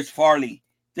 Chris Farley,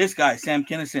 this guy, Sam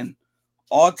Kinison,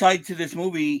 all tied to this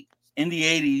movie in the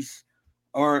 80s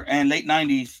and late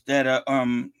 90s that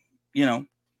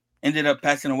ended up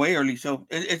passing away early. So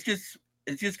it's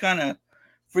just kind of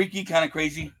freaky, kind of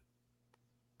crazy.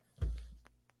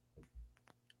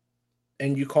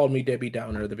 And you called me Debbie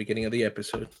Downer at the beginning of the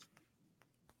episode.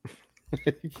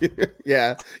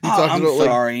 Yeah. He talks I'm about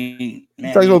sorry.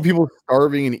 He talks about people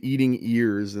starving and eating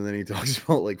ears, and then he talks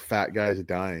about like fat guys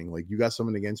dying. Like, you got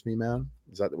something against me, man?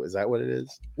 Is that what it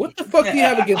is? What the fuck do you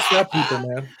have against fat people,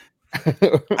 man?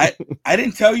 I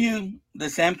didn't tell you the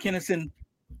Sam Kinison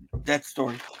death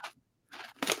story.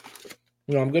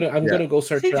 No, I'm gonna go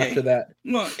search CJ, after that.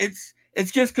 No, it's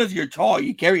just because you're tall,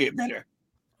 you carry it better.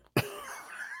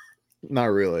 Not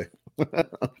really.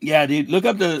 Yeah, dude. Look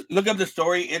up the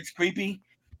story. It's creepy.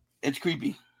 Okay,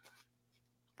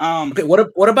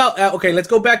 what about Al? Okay, let's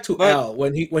go back to Al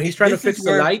when he's trying to fix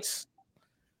the lights.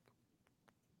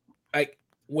 Like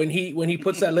when he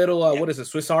puts that little what is it,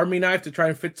 Swiss Army knife to try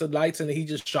and fix the lights, and he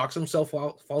just shocks himself,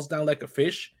 falls down like a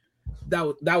fish.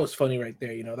 That was funny right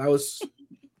there. That was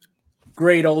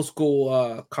great old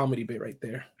school comedy bit right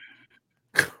there.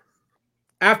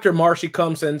 After Marcy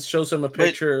comes and shows him a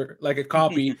picture, like a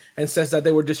copy, and says that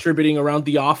they were distributing around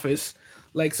the office,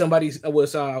 like somebody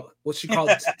was what she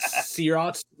called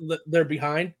Searots, they're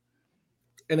behind,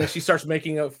 and then she starts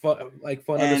making fun of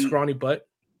the scrawny butt.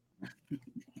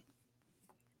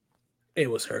 It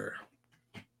was her.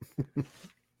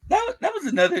 That was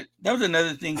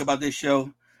another thing about this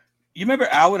show. You remember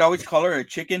Al would always call her a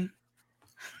chicken,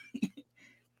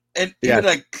 and he would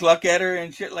like cluck at her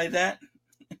and shit like that.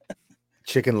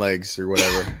 Chicken legs or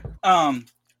whatever.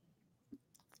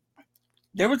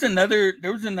 There was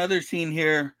another scene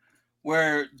here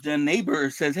where the neighbor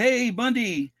says, "Hey,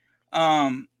 Bundy,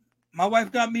 my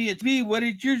wife got me a TV. What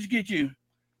did yours get you?"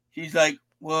 She's like,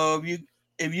 "Well,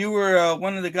 if you were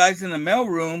one of the guys in the mail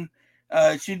room,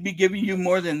 she'd be giving you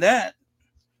more than that.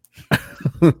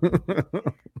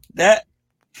 That,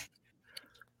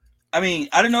 I mean,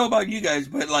 I don't know about you guys,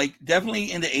 but like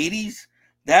definitely in the 80s,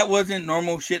 that wasn't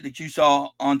normal shit that you saw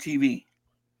on TV.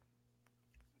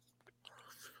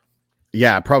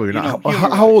 Yeah, probably not.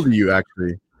 How old are you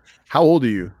actually? How old are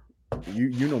you?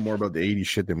 You know more about the 80s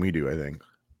shit than we do, I think.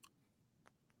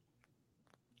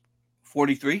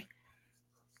 43.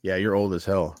 Yeah, you're old as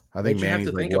hell. I think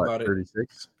Manny's like what,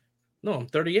 36? No, I'm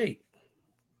 38.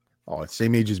 Oh, it's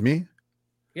same age as me?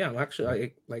 Yeah, I'm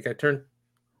actually I turned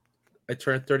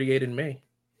 38 in May.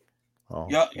 Oh,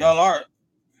 y'all are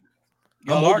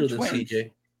older than twins.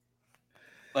 CJ.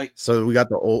 Like, so we got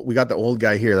the old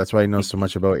guy here. That's why he knows so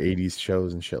much about 80s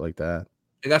shows and shit like that.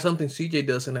 I got something CJ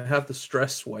does, and I have the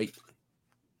stress white.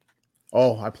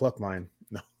 Oh, I plucked mine.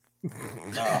 No.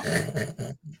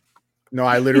 No,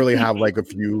 I literally have like a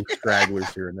few stragglers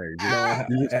here and there. You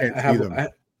just can't see them.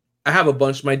 I have a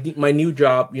bunch. My new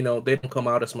job, they don't come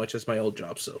out as much as my old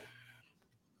job. So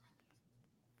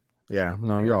yeah,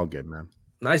 no, you're all good, man.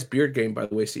 Nice beard game, by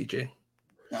the way, CJ.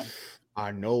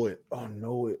 I know it. I'm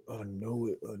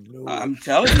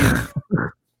telling you,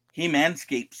 he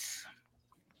manscapes.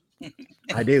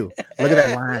 I do. Look at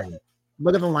that line.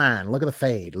 Look at the line. Look at the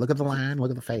fade. Look at the line.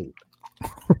 Look at the fade.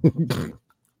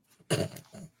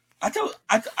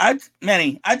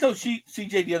 Manny, I told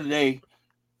CJ the other day,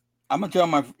 I'm gonna tell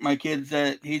my kids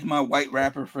that he's my white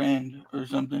rapper friend or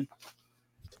something.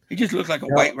 He just looks like a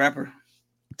white rapper.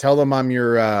 Tell them I'm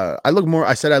your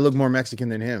I said I look more Mexican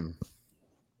than him.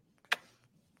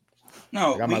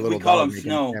 No, we call him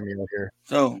Snow.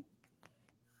 So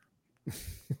I'm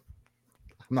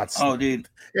not Snow. Oh, dude.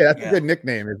 Yeah, that's a good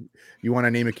nickname if you want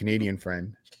to name a Canadian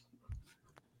friend.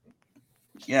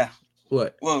 Yeah.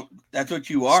 What? Well, that's what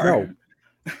you are.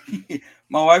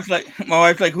 My wife's like,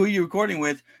 who are you recording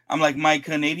with? I'm like, my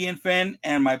Canadian friend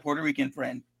and my Puerto Rican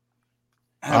friend.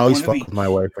 I always fuck with my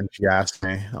wife when she asks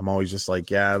me. I'm always just like,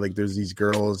 yeah, like there's these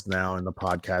girls now in the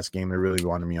podcast game. They really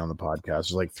wanted me on the podcast.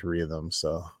 There's like 3 of them.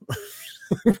 So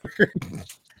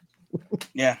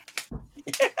yeah.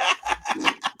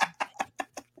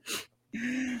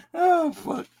 Oh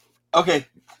fuck. Okay.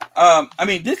 I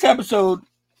mean, this episode,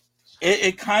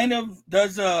 it kind of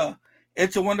does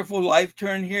It's a Wonderful Life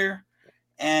turn here,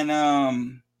 and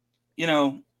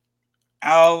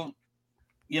Al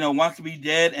wants to be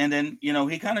dead, and then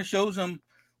he kind of shows him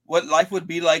what life would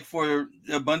be like for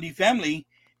the Bundy family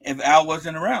if Al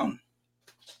wasn't around.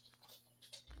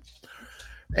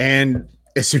 And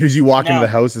as soon as you walk into the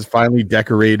house, it's finally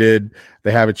decorated.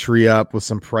 They have a tree up with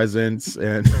some presents,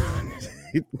 and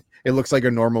it looks like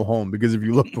a normal home, because if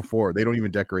you look before, they don't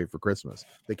even decorate for Christmas.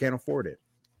 They can't afford it.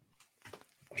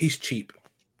 He's cheap.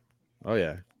 Oh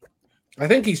yeah, I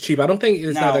think he's cheap. I don't think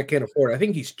it's not that I can't afford it. I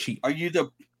think he's cheap. Are you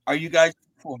guys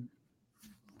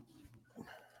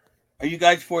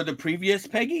for the previous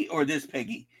Peggy or this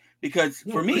Peggy? Because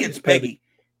for me, it's Peggy.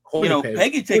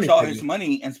 Peggy takes all his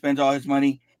money and spends all his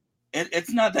money.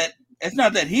 It's not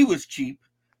that he was cheap.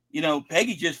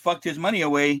 Peggy just fucked his money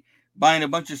away buying a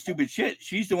bunch of stupid shit.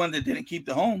 She's the one that didn't keep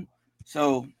the home.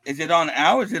 So is it on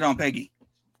Al or is it on Peggy?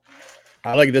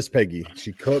 I like this Peggy.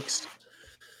 She cooks,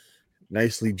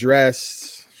 nicely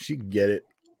dressed. She can get it.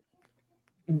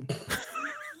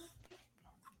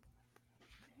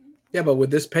 Yeah, but with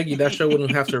this Peggy, that show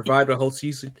wouldn't have survived a whole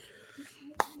season.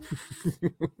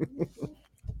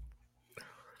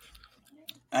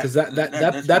 Because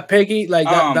that Peggy, like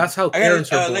that's how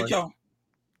parents are born.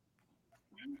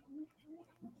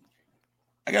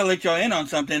 I gotta let y'all in on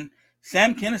something.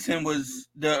 Sam Kinison was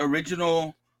the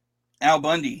original Al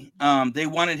Bundy. They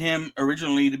wanted him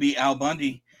originally to be Al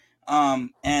Bundy,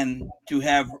 and to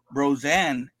have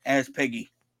Roseanne as Peggy.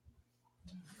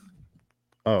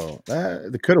 Oh,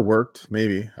 that could have worked.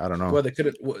 Maybe, I don't know. Well, they could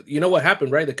have. You know what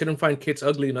happened, right? They couldn't find kids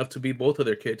ugly enough to be both of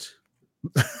their kids.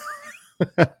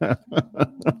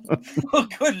 Oh,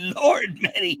 good Lord,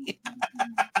 Manny.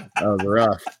 That was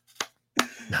rough.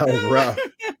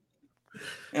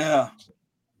 Yeah,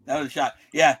 that was a shot.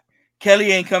 Yeah,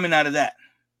 Kelly ain't coming out of that.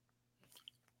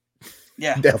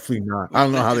 Yeah, definitely not. I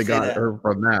don't know how they got her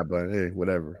from that, but hey,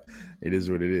 whatever. It is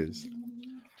what it is.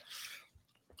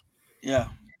 Yeah.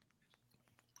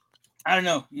 I don't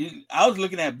know. I was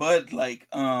looking at Bud like,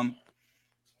 are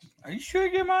you sure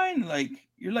you're mine? Like,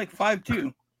 you're like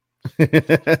 5'2".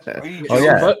 Oh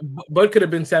yeah, Bud could have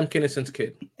been Sam Kinison's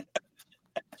kid.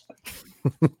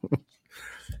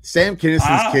 Sam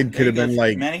Kinison's kid could have been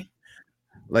like Manny?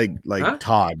 like huh?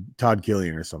 Todd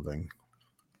Killian or something.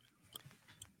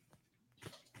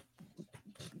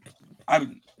 I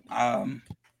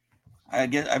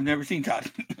guess I've never seen Todd.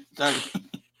 Sorry.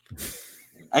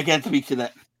 I can't speak to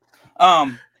that.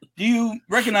 Do you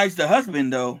recognize the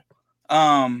husband though?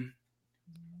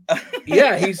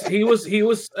 Yeah, he was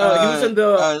in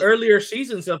the earlier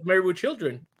seasons of Married with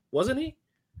Children, wasn't he?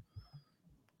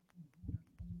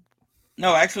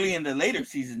 No, actually, in the later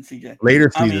seasons, CJ. Later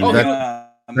seasons. That's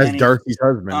Manny. Darcy's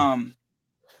husband.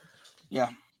 Yeah.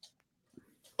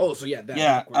 Oh, so yeah, that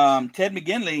yeah. backwards. Ted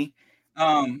McGinley.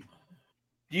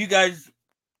 Do you guys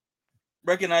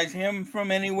recognize him from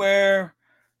anywhere?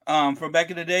 From back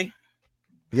in the day?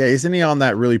 Yeah, isn't he on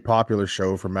that really popular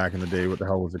show from back in the day? What the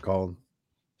hell was it called?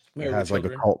 It has like a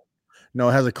cult. No,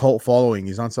 it has a cult following.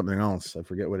 He's on something else. I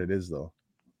forget what it is though.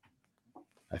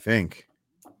 I think.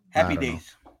 Happy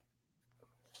Days.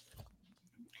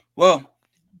 Well,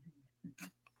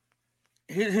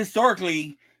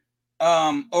 historically,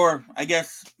 or I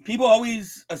guess people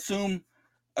always assume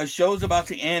a show's about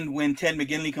to end when Ted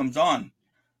McGinley comes on.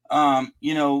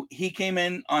 He came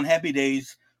in on Happy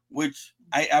Days, which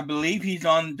I believe he's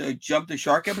on the Jump the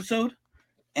Shark episode.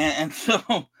 And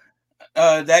so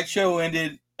that show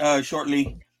ended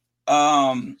shortly.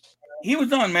 He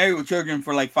was on Married with Children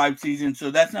for like 5 seasons,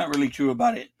 so that's not really true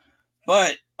about it.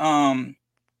 But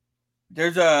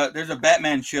there's a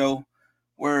Batman show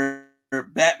where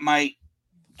Bat might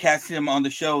cast him on the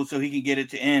show so he can get it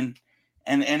to end,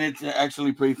 and it's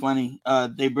actually pretty funny.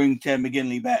 They bring Ted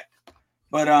McGinley back,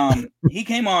 but he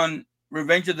came on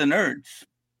Revenge of the Nerds.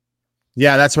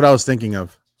 Yeah, that's what I was thinking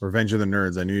of. Revenge of the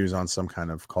Nerds. I knew he was on some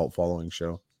kind of cult following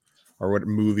show or what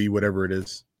movie, whatever it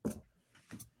is.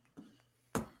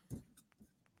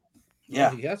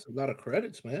 Yeah, he has a lot of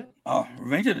credits, man. Oh,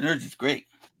 Revenge of the Nerds is great.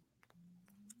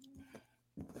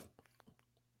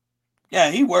 Yeah,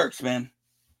 he works, man.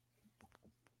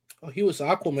 Oh, he was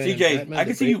Aquaman. CJ, I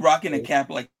can see you rocking a cap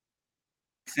like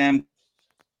Sam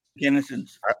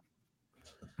Kinison's.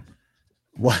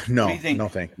 What? No, What do you think? no,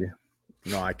 thank you.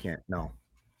 No, I can't. No,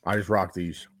 I just rock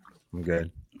these. I'm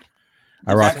good.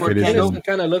 I rock backward it. candle? It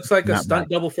kind of looks like a Not stunt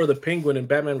bad. double for the Penguin in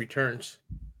Batman Returns.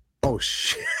 Oh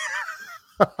shit!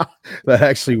 That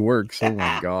actually works. Oh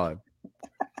my god.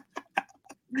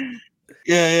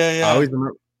 Yeah. I always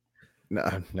remember.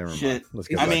 No, never Shit. mind. Let's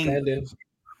get I back. mean,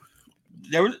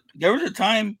 there was a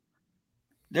time.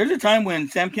 There's a time when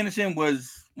Sam Kinison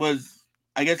was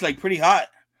I guess like pretty hot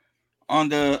on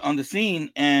the scene,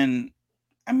 and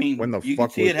I mean, When the you fuck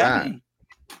can see was it that? happening.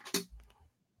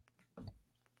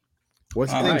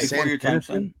 What's his name? Before Sam your time, Kinison?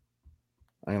 son.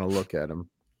 I'm gonna look at him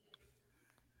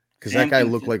because Sam that guy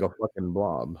Kinison. looked like a fucking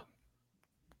blob.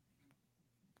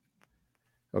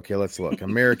 Okay, let's look.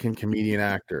 American comedian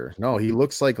actor. No, he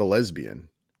looks like a lesbian.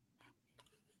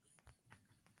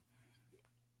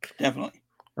 Definitely.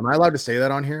 Am I allowed to say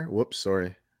that on here? Whoops,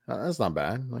 sorry. That's not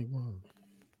bad. Like, well,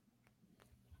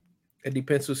 It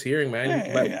depends who's hearing, man.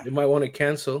 Yeah. You might want to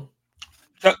cancel.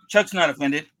 Chuck's not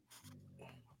offended.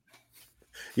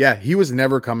 yeah, he was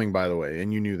never coming, by the way,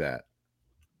 and you knew that.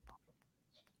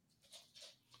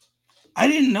 I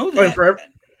didn't know And that. for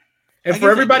I guess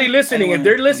everybody I did. listening, I if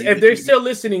didn't wanna- they're still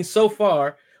listening so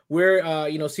far, we're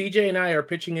CJ and I are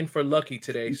pitching in for Lucky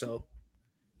today. So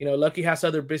Lucky has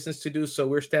other business to do, so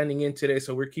we're standing in today.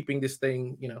 So we're keeping this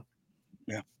thing,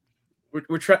 Yeah.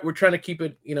 We're trying to keep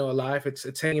it, alive.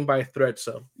 It's hanging by a thread.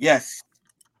 So Yes.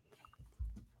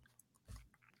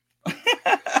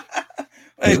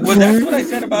 Hey, well, that's what I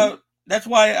said about. That's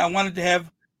why I wanted to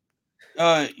have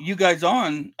you guys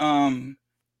on.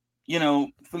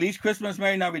 Feliz Christmas,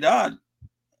 Merry Navidad,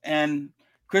 and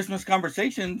Christmas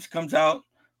Conversations comes out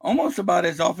almost about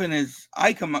as often as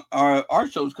our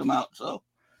shows come out. So,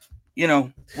 we're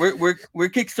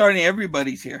kickstarting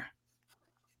everybody's here.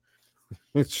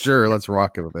 Sure, let's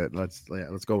rock it with it.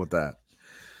 Let's go with that.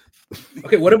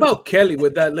 okay, what about Kelly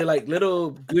with that like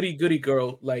little goody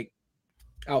girl like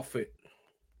outfit?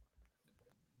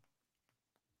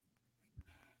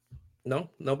 No,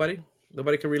 nobody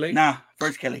can relate. Nah,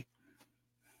 first Kelly.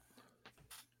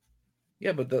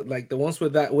 Yeah, but the ones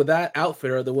with that outfit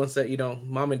are the ones that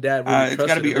mom and dad really It's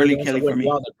got to be trusted. They're early the ones Kelly that went for me.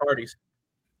 wild at parties.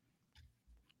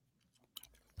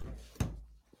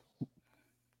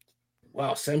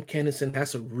 Wow, Sam Kinison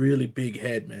has a really big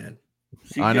head, man.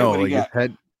 CJ, I know, what do you like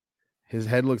got? his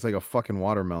head looks like a fucking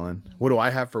watermelon. What do I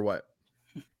have for what?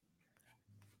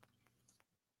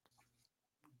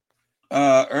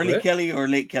 Early What? Kelly or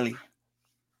late Kelly?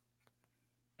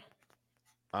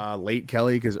 Late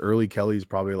Kelly, because early Kelly's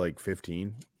probably like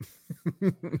 15.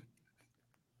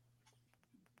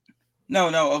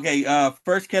 No. Okay.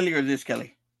 First Kelly or this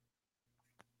Kelly?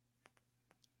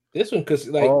 This one, because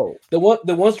the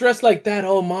ones dressed like that,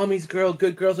 oh, mommy's girl,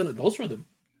 good girls, and those were the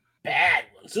bad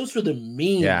ones. Those were the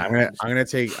mean. Yeah, ones. I'm gonna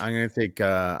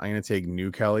take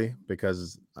New Kelly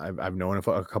because I've known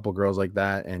a couple girls like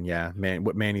that, and yeah, man,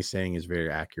 what Manny's saying is very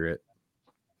accurate.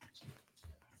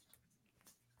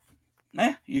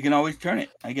 You can always turn it,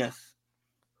 I guess.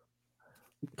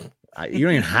 You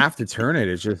don't even have to turn it.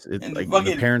 It's just like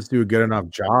the parents do a good enough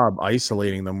job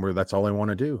isolating them where that's all they want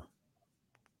to do.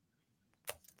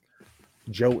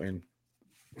 Jotin.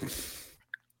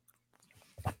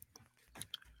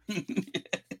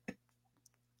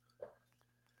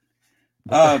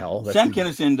 Sam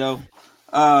Kinison, though,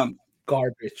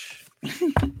 garbage.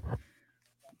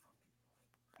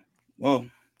 Whoa.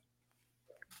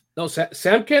 No,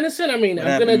 Sam Kinison. I mean,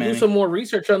 I'm gonna do some more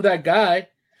research on that guy.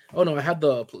 Oh no, I had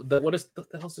the what is the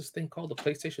hell's this thing called? The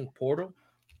PlayStation Portal.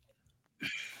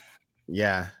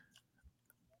 Yeah,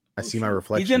 I see my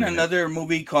reflection. He's in another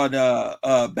movie called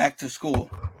Back to School.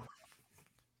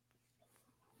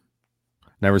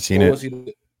 Never seen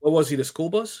it. What was he? The school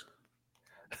bus?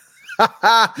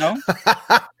 No.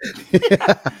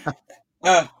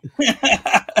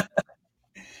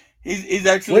 He's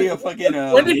actually a fucking.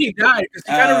 When did he die? Because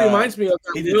he kind of reminds me of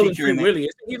that Will and Free Willy.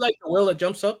 Isn't he like the Will that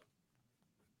jumps up?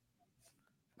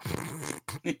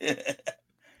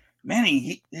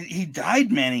 Manny, he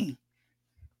died. Manny.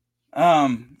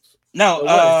 No.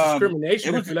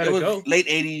 Discrimination. It was late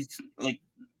 80s, like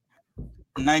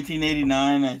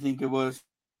 1989, I think it was.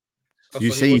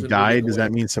 You say he died? Does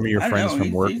that mean some of your friends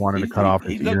from work wanted to cut off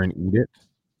his ear and eat it?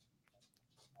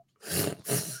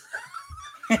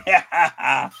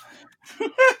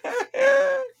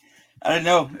 I don't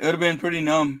know. It would have been pretty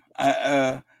numb.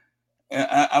 I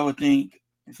would think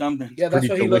something. Yeah, that's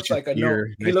what he looks like. A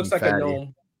gnome. He looks like a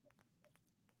gnome.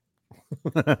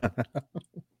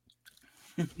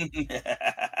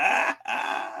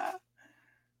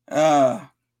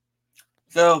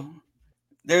 So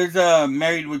there's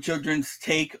Married with Children's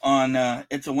take on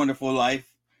It's a Wonderful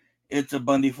Life. It's a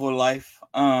Bundyful life.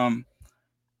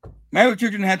 Married with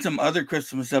Children had some other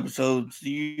Christmas episodes. Do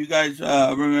you guys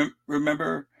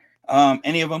remember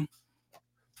any of them?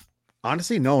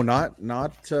 Honestly, no, not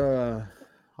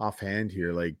offhand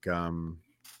here. Like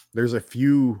there's a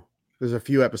few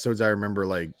episodes I remember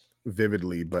like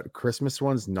vividly, but Christmas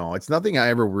ones, no. It's nothing I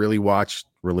ever really watched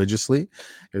religiously.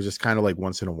 It was just kind of like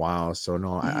once in a while. So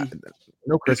no,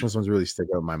 no Christmas ones really stick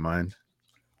out in my mind.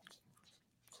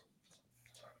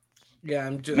 Yeah,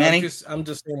 I'm just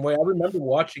the same way. I remember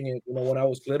watching it, when I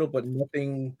was little, but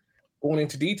nothing going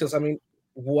into details. I mean,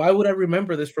 why would I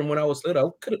remember this from when I was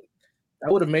little?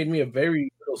 That would have made me a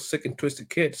very little sick and twisted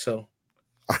kid. So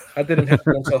I didn't have to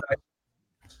until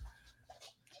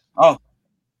Oh,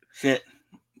 shit.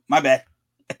 My bad.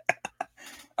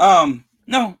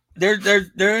 No,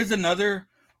 there is another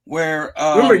where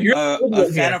a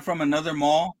Santa from another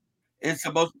mall is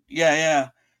supposed. Yeah.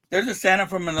 There's a Santa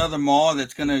from another mall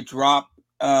that's gonna drop.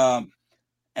 Jumps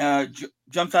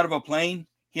out of a plane.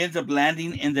 He ends up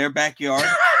landing in their backyard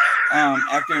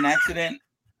after an accident.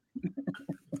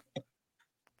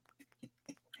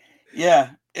 Yeah,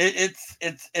 it's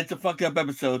a fucked up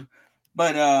episode,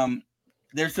 but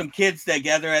there's some kids that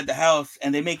gather at the house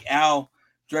and they make Al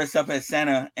dress up as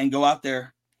Santa and go out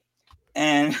there,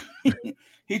 and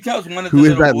he tells one of the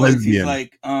little boys, he's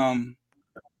like,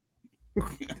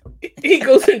 he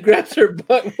goes and grabs her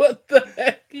butt. What the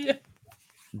heck? Yeah.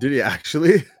 Did he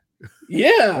actually?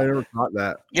 Yeah. I never caught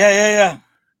that. Yeah.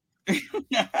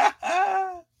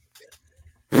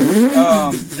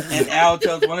 And Al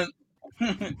tells one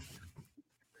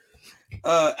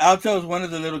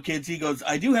of the little kids, he goes,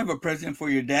 I do have a present for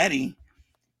your daddy.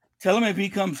 Tell him if he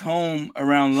comes home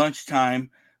around lunchtime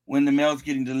when the mail's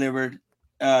getting delivered,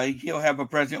 he'll have a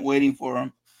present waiting for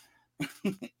him.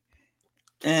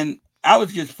 And I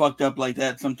was just fucked up like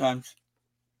that sometimes.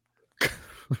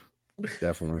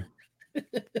 Definitely.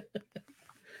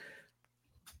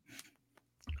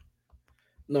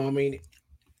 No, I mean,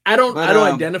 I don't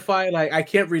identify, like, I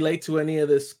can't relate to any of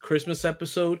this Christmas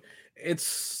episode.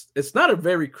 It's not a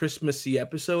very Christmassy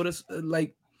episode. It's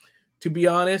like, to be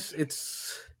honest,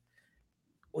 it's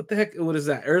what the heck? What is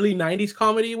that? Early 90s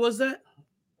comedy was that?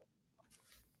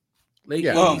 Late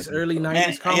 80s, early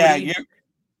 90s comedy. Yeah,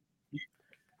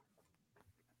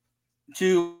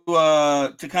 to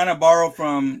kind of borrow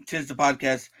from Tis the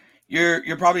Podcast,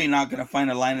 you're probably not going to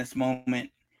find a Linus moment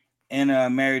in a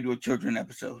Married with Children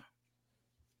episode,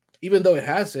 even though it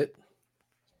has it.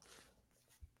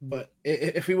 But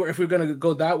if we're going to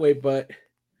go that way, but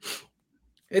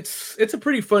it's a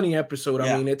pretty funny episode.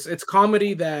 I mean, it's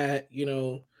comedy that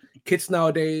kids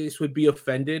nowadays would be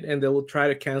offended and they will try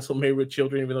to cancel Married with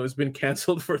Children, even though it's been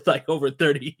canceled for like over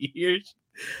 30 years.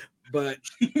 But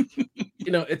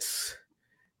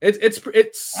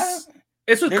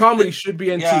It's what comedy should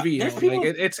be on TV. You know? People,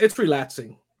 like it's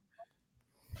relaxing.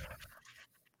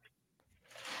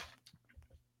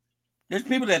 There's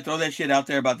people that throw that shit out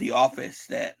there about The Office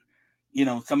that, you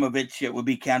know, some of it shit would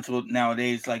be canceled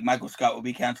nowadays. Like Michael Scott would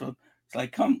be canceled. It's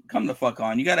like, come the fuck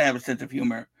on. You got to have a sense of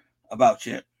humor about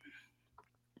shit.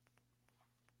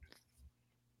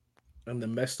 And the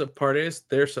messed up part is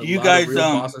there's a lot of real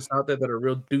bosses out there that are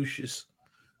real douches.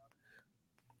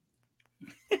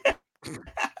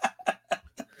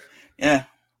 Yeah.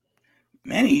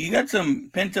 Manny, you got some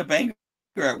pent up anger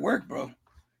at work, bro.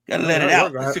 Gotta let it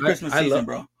out. It's the Christmas season,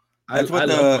 bro. That's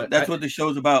what the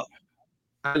show's about.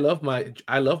 I love my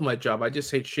job. I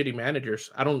just hate shitty managers.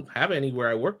 I don't have anywhere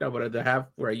I work now, but I have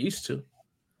where I used to.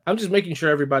 I'm just making sure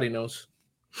everybody knows.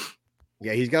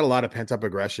 Yeah, he's got a lot of pent up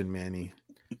aggression, Manny.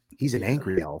 He's an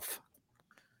angry elf.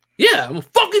 Yeah, I'm a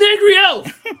fucking angry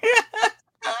elf.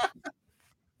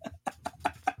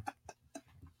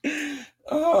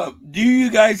 Do you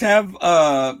guys have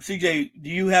CJ? Do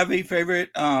you have a favorite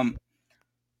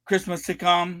Christmas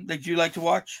sitcom that you like to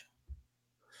watch?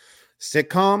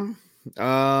 Sitcom?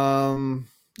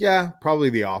 Yeah, probably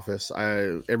The Office.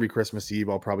 Every Christmas Eve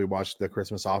I'll probably watch the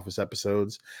Christmas Office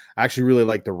episodes. I actually really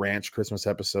like the Ranch Christmas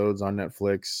episodes on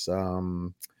Netflix.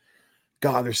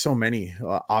 God, there's so many.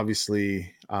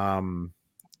 Obviously,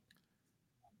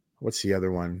 what's the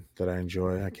other one that I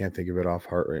enjoy? I can't think of it off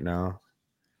heart right now.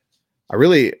 I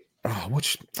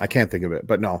can't think of it,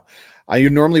 but no, I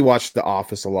normally watch The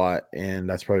Office a lot, and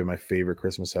that's probably my favorite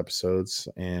Christmas episodes.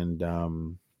 And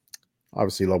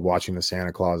obviously love watching the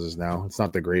Santa Clauses now. It's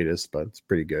not the greatest, but it's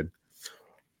pretty good.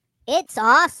 It's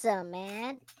awesome,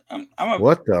 man.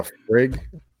 What the frig?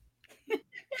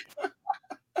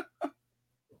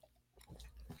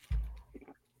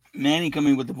 Manny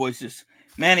coming with the voices.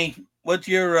 Manny, what's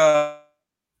your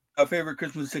favorite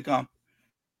Christmas sitcom?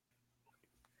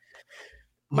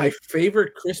 My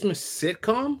favorite Christmas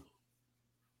sitcom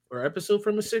or episode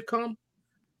from a sitcom?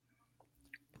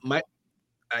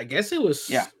 I guess it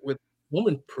was with Home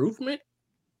Improvement.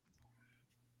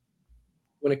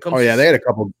 When it comes they had a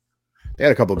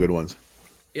couple good ones.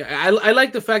 Yeah, I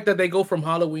like the fact that they go from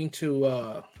Halloween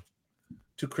to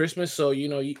Christmas, so you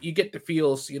know you get the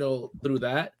feels, you know, through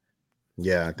that.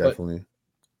 Yeah, definitely.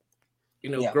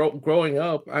 But, growing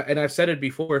up, and I've said it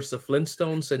before, it's the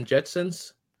Flintstones and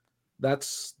Jetsons.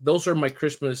 Those are my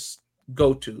Christmas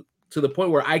go-to the point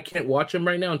where I can't watch them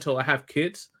right now until I have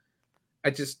kids.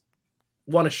 I just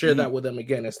want to share that with them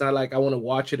again. It's not like I want to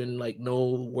watch it and like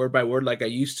know word by word like I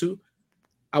used to.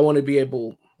 I want to be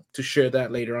able to share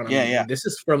that later on. Yeah. This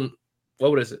is from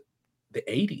what is it? The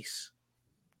 80s.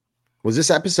 Was this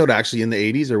episode actually in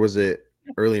the 80s or was it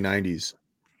early 90s?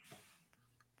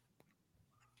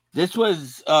 This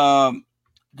was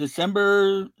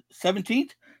December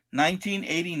 17th,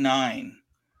 1989.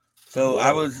 So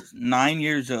I was 9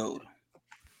 years old.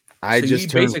 I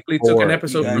just basically took an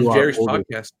episode from Jerry's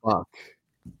podcast. Fuck.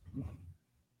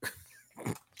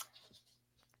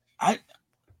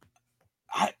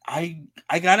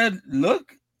 I gotta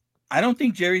look. I don't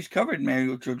think Jerry's covered Married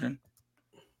with Children.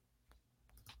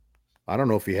 I don't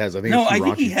know if he has. I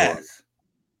think he has.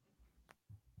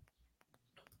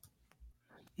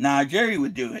 Nah, Jerry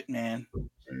would do it, man.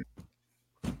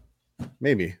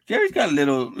 Maybe Jerry's got a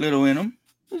little in him.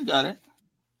 He's got it.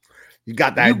 You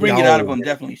got that. You bring it out of him,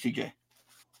 definitely, CJ.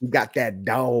 You got that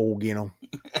dog, you know.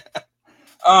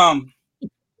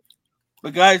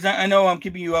 But guys, I know I'm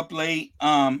keeping you up late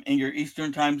in your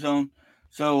Eastern time zone,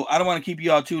 so I don't want to keep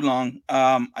you all too long.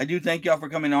 I do thank y'all for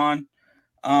coming on.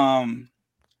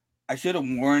 I should have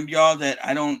warned y'all that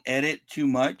I don't edit too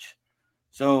much,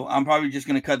 so I'm probably just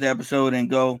gonna cut the episode and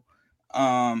go,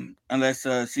 unless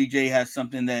CJ has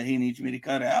something that he needs me to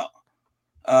cut out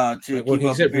to keep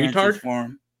up appearances for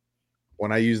him.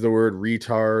 When I use the word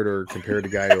retard or compare the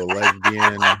guy to a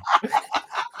lesbian,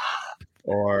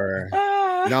 or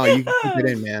no, you can keep it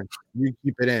in, man. You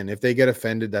keep it in. If they get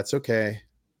offended, that's okay.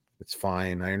 It's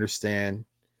fine. I understand.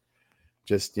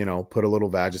 Just, put a little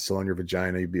Vagisil on your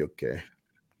vagina. You'd be okay.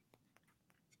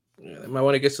 Yeah, they might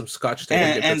want to get some scotch tape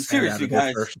and seriously,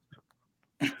 guys,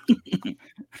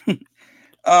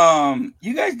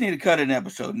 you guys need to cut an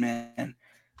episode, man.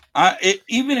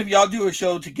 Even if y'all do a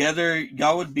show together,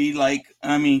 y'all would be like,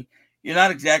 you're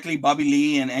not exactly Bobby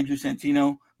Lee and Andrew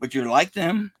Santino, but you're like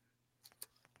them.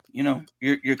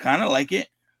 You're kind of like it.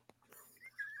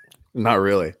 Not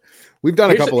really. We've done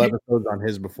a couple episodes on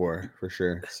his before, for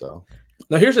sure. So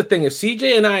now here's the thing: if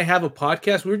CJ and I have a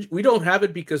podcast, we don't have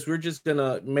it because we're just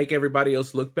gonna make everybody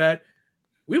else look bad.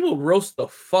 We will roast the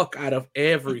fuck out of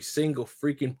every single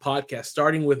freaking podcast,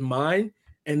 starting with mine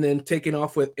and then taking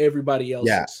off with everybody else's.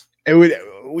 Yeah. It would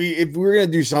if we were gonna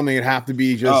do something, it'd have to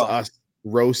be just us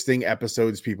roasting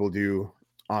episodes people do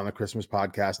on the Christmas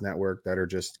Podcast Network that are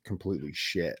just completely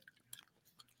shit.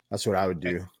 That's what I would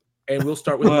do. And we'll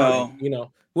start with mine,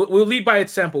 we'll lead by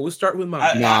example. We'll start with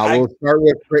mine.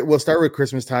 We'll start with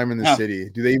Christmas Time in the City.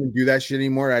 Do they even do that shit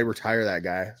anymore? I retire that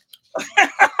guy.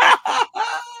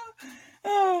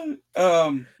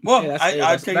 I'll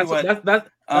tell you what. That's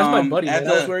my buddy. Man.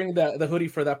 I was wearing the hoodie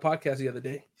for that podcast the other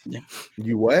day. Yeah.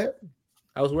 You what?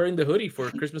 I was wearing the hoodie for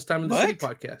Christmas Time in the City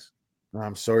podcast.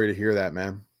 I'm sorry to hear that,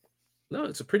 man. No,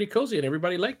 it's a pretty cozy, and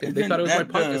everybody liked it. They thought it was my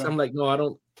podcast. I'm like, no, I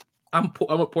don't. I'm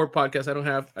a poor podcast.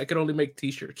 I can only make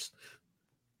t-shirts.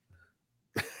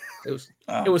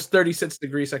 It was 36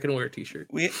 degrees. I can wear a t-shirt.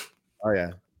 Oh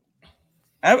yeah.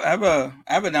 I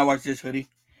haven't now watched this hoodie.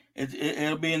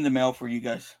 It'll be in the mail for you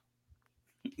guys.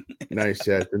 Nice,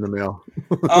 yeah, in the mail.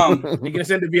 You're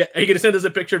gonna send us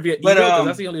a picture via email because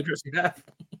that's the only address you have.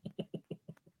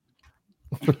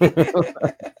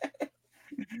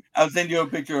 I'll send you a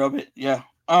picture of it. Yeah.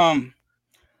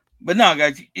 But no,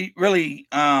 guys, it really,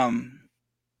 from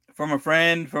a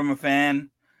friend, from a fan,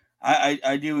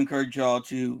 I do encourage y'all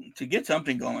to get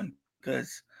something going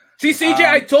because. See, CJ,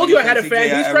 I told you I had a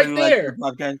fan. He's right there.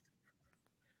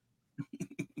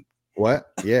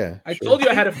 What? Yeah. I told you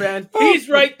I had a fan. He's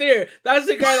right there. That's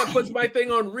the guy that puts my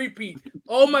thing on repeat.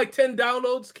 All my 10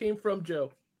 downloads came from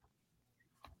Joe.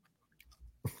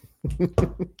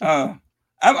 I'm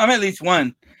at least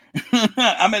one.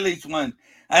 I'm at least one.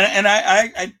 And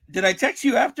I did I text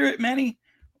you after it, Manny?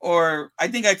 Or I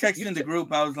think I texted in the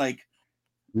group. I was like,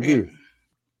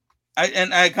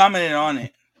 I commented on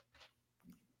it.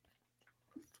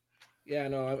 Yeah,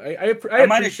 no, I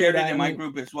might have shared it in my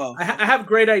group as well. I have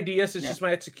great ideas. It's just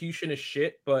my execution is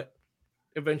shit. But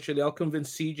eventually, I'll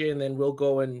convince CJ, and then we'll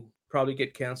go and probably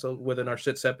get canceled within our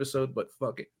 6th episode. But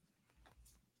fuck it,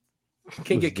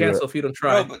 can't get canceled if you don't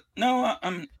try.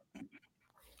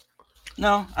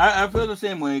 I feel the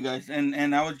same way, guys.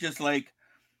 And I was just like,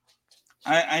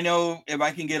 I know if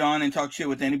I can get on and talk shit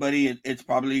with anybody, it's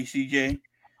probably CJ.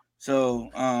 So,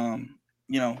 I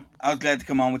was glad to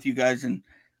come on with you guys and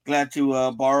glad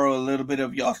to borrow a little bit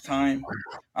of y'all's time.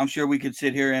 I'm sure we could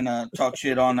sit here and talk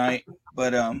shit all night.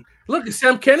 But look at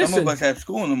Sam Kinison. Some of us have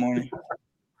school in the morning.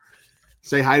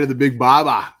 Say hi to the big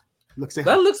Baba.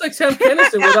 That looks like Sam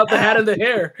Kinison without the hat and the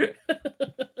hair.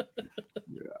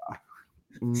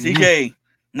 CJ,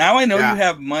 now I know you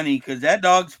have money because that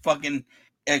dog's fucking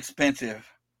expensive.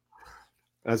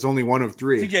 That's only one of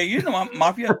 3. CJ, you in the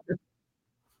mafia?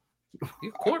 Of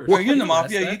course. Are you in the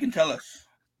mafia? You can tell us.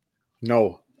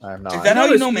 No, I'm not. Is that how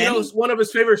you know, man? One of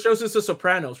his favorite shows is The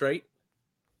Sopranos, right?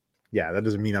 Yeah, that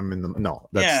doesn't mean I'm in the. No,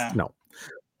 that's no.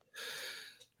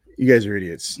 You guys are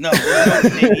idiots. No, there's no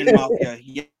Canadian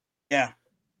mafia. Yeah.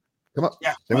 Come on.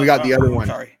 Yeah. Then we got the other one.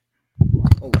 Sorry.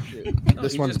 Oh shit! No,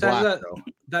 this one's black though.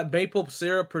 That maple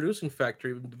syrup producing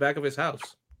factory in the back of his house.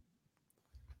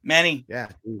 Manny. Yeah,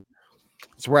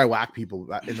 it's where I whack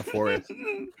people in the forest.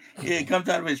 Yeah, it comes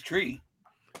out of his tree.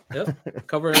 Yep,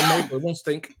 covered in maple. It won't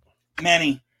stink.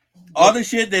 Manny, all the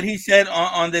shit that he said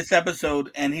on this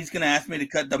episode, and he's gonna ask me to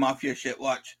cut the mafia shit.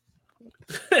 Watch.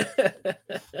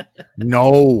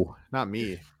 No, not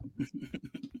me.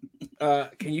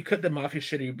 Can you cut the mafia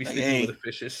shit or you'd be sticking with the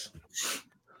fishes?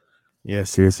 Yeah,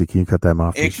 seriously, can you cut that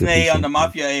mafia shit? Ixnay on the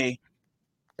mafia A.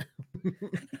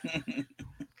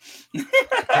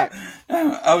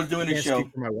 I was doing a show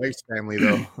for my wife's family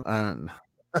though.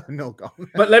 No comment.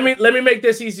 But let me make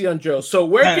this easy on Joe. So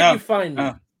where can you find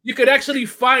me? You could actually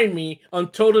find me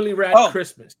on Totally Rad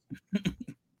Christmas.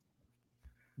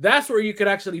 That's where you could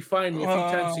actually find me a few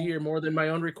times a year, more than my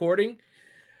own recording.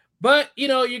 But,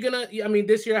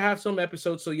 this year I have some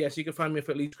episodes. So, yes, you can find me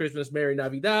for Feliz Christmas, Merry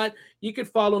Navidad. You can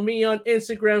follow me on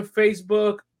Instagram,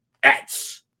 Facebook,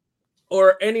 X,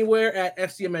 or anywhere at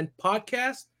FCMN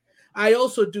Podcast. I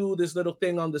also do this little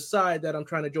thing on the side that I'm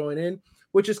trying to join in,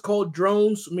 which is called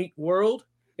Drones Meet World.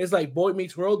 It's like Boy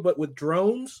Meets World, but with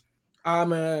drones.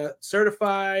 I'm a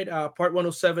certified Part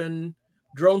 107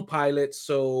 drone pilot,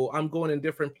 so I'm going in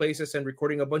different places and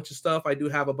recording a bunch of stuff. I do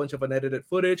have a bunch of unedited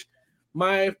footage.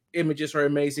 My images are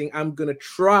amazing. I'm going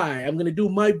to do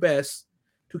my best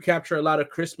to capture a lot of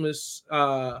Christmas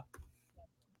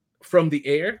from the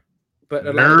air. But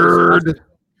a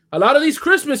lot of these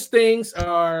Christmas things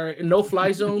are in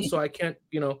no-fly zone, so I can't,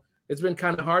 it's been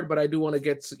kind of hard, but I do want to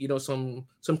get, some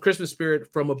Christmas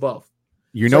spirit from above.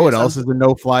 What else is a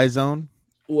no-fly zone?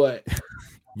 What?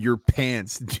 Your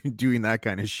pants doing that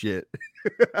kind of shit.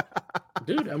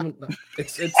 Dude,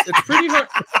 it's pretty hard.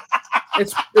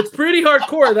 It's pretty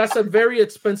hardcore. That's a very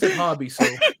expensive hobby. So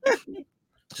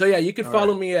So yeah, you can All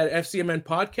follow right. me at FCMN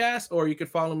Podcast, or you can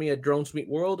follow me at Drones Meet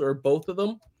World, or both of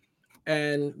them.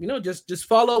 And just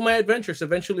follow my adventures.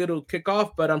 Eventually it'll kick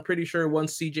off, but I'm pretty sure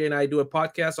once CJ and I do a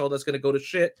podcast, all that's gonna go to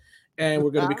shit, and we're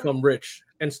gonna become rich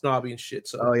and snobby and shit.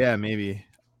 So Oh yeah, maybe.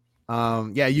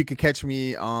 Yeah, you can catch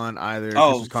me on either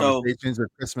Oh, Christmas Conversations or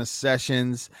Christmas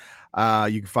Sessions.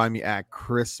 You can find me at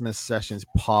Christmas Sessions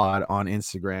Pod on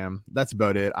Instagram. That's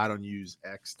about it. I don't use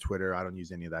X, Twitter. I don't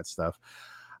use any of that stuff.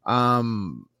 I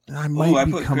might I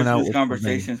be put coming out Christmas with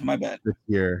Conversations. My bad. this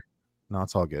year. No,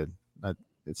 it's all good.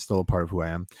 It's still a part of who I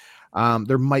am.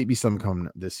 There might be some coming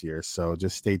this year, so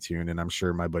just stay tuned, and I'm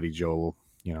sure my buddy Joe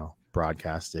will,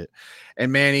 broadcast it.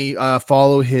 And Manny,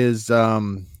 follow his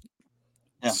super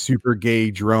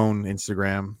gay drone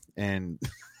Instagram and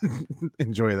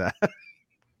enjoy that.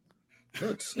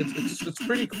 It's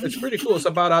pretty cool. It's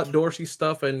about outdoorsy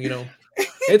stuff, and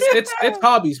it's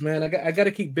hobbies, man. I got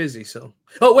to keep busy. So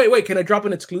wait, can I drop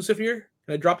an exclusive here?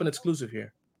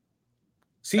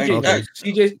 CJ knows.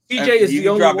 CJ is the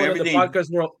only one in the podcast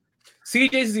world.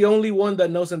 CJ is the only one that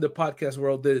knows in the podcast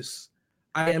world this.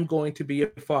 I am going to be a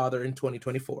father in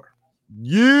 2024.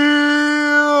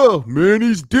 Yeah,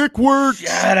 Manny's dick works.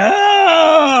 Shut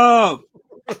up.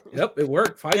 Yep, it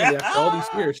worked finally after all these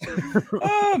years.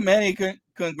 Oh, Manny,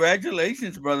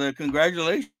 congratulations, brother.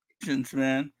 Congratulations,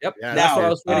 man. Yep. Yeah, that's why I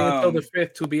was waiting until the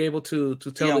 5th to be able to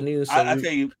tell the news. So I'll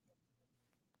tell you.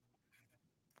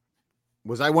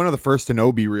 Was I one of the first to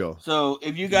know Be Real? So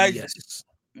if you guys, yes.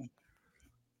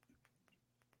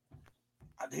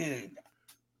 I did.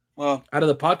 Well, out of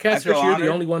the podcasters, you're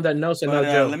the only one that knows. And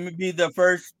Joe. Let me be the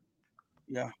first.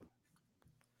 Yeah.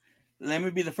 Let me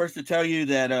be the first to tell you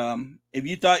that if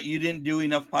you thought you didn't do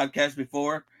enough podcasts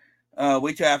before,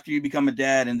 wait till after you become a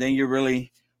dad, and then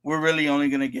we're really only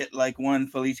gonna get like one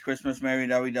Feliz Christmas, Merry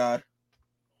Navidad.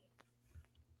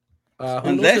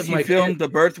 Unless you film the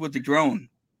birth with the drone.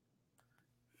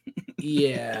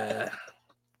 Yeah,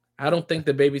 I don't think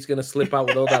the baby's gonna slip out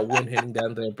with all that wind hitting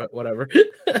down there, but whatever.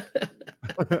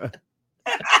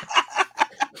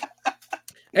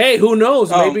 Hey, who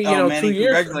knows? Maybe Manny, 2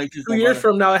 years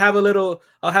from now, I'll have a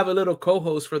little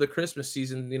co-host for the Christmas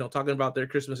season. Talking about their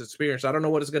Christmas experience. I don't know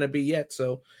what it's gonna be yet.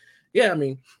 So, yeah, I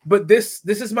mean, but this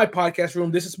is my podcast room.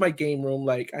 This is my game room.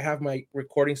 Like, I have my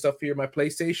recording stuff here, my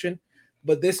PlayStation.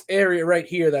 But this area right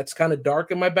here, that's kind of dark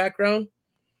in my background.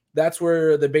 That's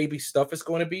where the baby stuff is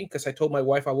going to be, because I told my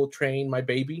wife I will train my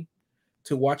baby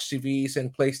to watch TVs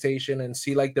and PlayStation and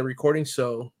see like the recording.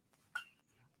 So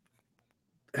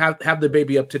have the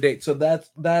baby up to date. So that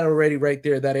already right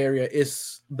there, that area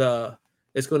is going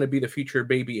to be the future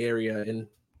baby area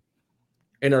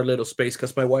in our little space,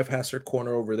 because my wife has her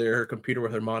corner over there, her computer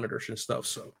with her monitors and stuff.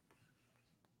 So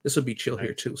this will be chill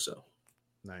here too. So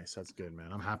nice, that's good,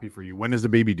 man. I'm happy for you. When does the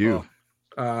baby due?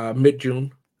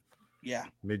 Mid-June. Yeah,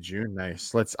 mid-June.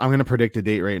 Nice. I'm gonna predict a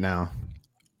date right now.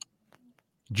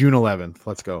 June 11th.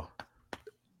 Let's go.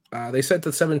 They said the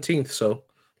 17th, so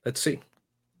let's see.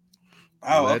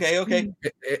 Oh, okay.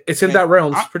 It's in that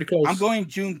realm. It's pretty close. I'm going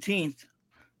Juneteenth,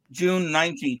 June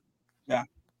 19th. Yeah.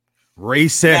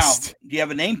 Racist. Now, do you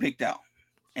have a name picked out?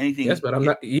 Anything? Yes, but I'm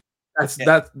not. That's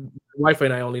wife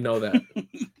and I only know that.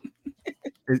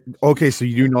 Okay, so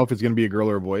you do know if it's gonna be a girl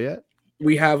or a boy yet?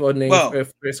 We have a name. Well,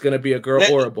 if it's gonna be a girl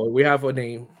or a boy, we have a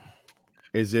name.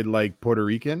 Is it like Puerto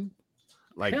Rican?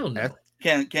 Like hell no.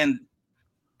 Can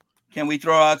we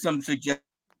throw out some suggestions?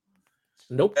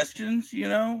 Nope.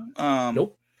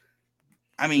 Nope.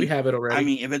 I mean, we have it already. I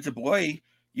mean, if it's a boy,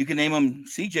 you can name him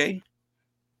CJ.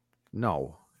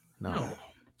 No.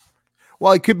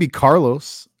 Well, it could be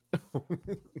Carlos.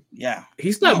 Yeah,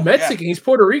 he's not Mexican. Yeah. He's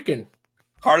Puerto Rican.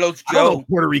 Carlos Joe. I don't know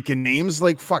Puerto Rican names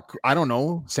like fuck. I don't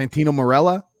know. Santino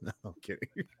Morella. No, I'm kidding.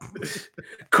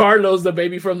 Carlos, the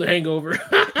baby from The Hangover.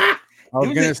 I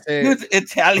was gonna say he was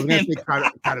Italian. I was gonna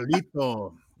say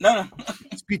Carlito. No.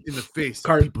 Speak in the face.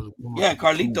 Yeah,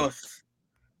 Carlitos.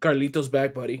 Carlitos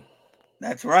back, buddy.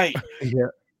 That's right. Yeah.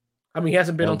 I mean, he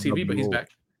hasn't been on TV, but he's back.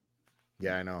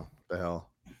 Yeah, I know. The hell.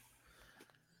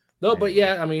 No, but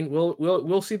yeah, I mean,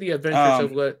 we'll see the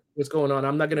adventures of what's going on.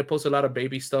 I'm not gonna post a lot of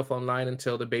baby stuff online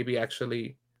until the baby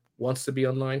actually wants to be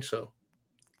online. So,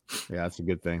 yeah, that's a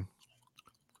good thing.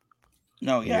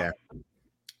 No, yeah.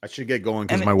 I should get going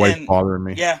because my wife's bothering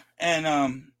me. Yeah,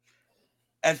 and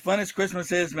as fun as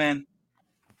Christmas is, man,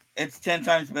 it's 10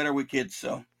 times better with kids.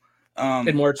 So,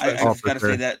 and more expensive. I just gotta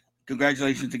say that.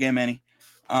 Congratulations again, Manny.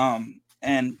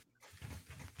 And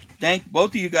thank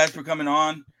both of you guys for coming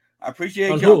on. I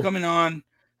appreciate y'all coming on.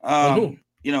 Love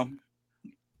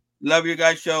your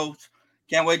guys' shows.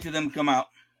 Can't wait till them to come out.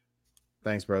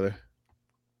 Thanks, brother.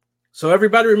 So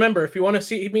everybody, remember, if you want to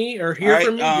see me or hear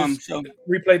from me, just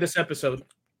replay this episode.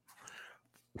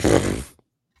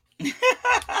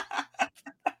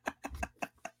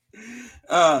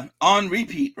 On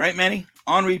repeat, right, Manny?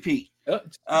 On repeat.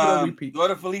 Repeat. Go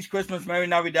to Feliz Christmas, Merry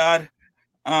Navidad.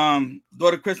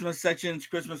 Go to Christmas sections,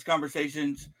 Christmas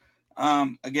conversations.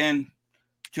 Again,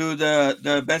 to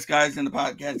the best guys in the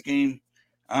podcast game.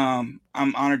 I'm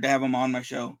honored to have them on my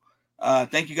show.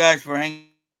 Thank you guys for hanging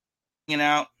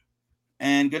out,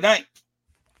 and good night.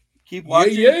 Keep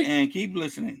watching and keep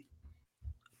listening.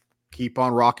 Keep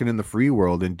on rocking in the free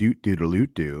world and doot doodle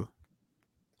loot do.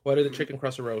 Why did the chicken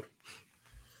cross the road?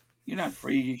 You're not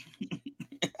free.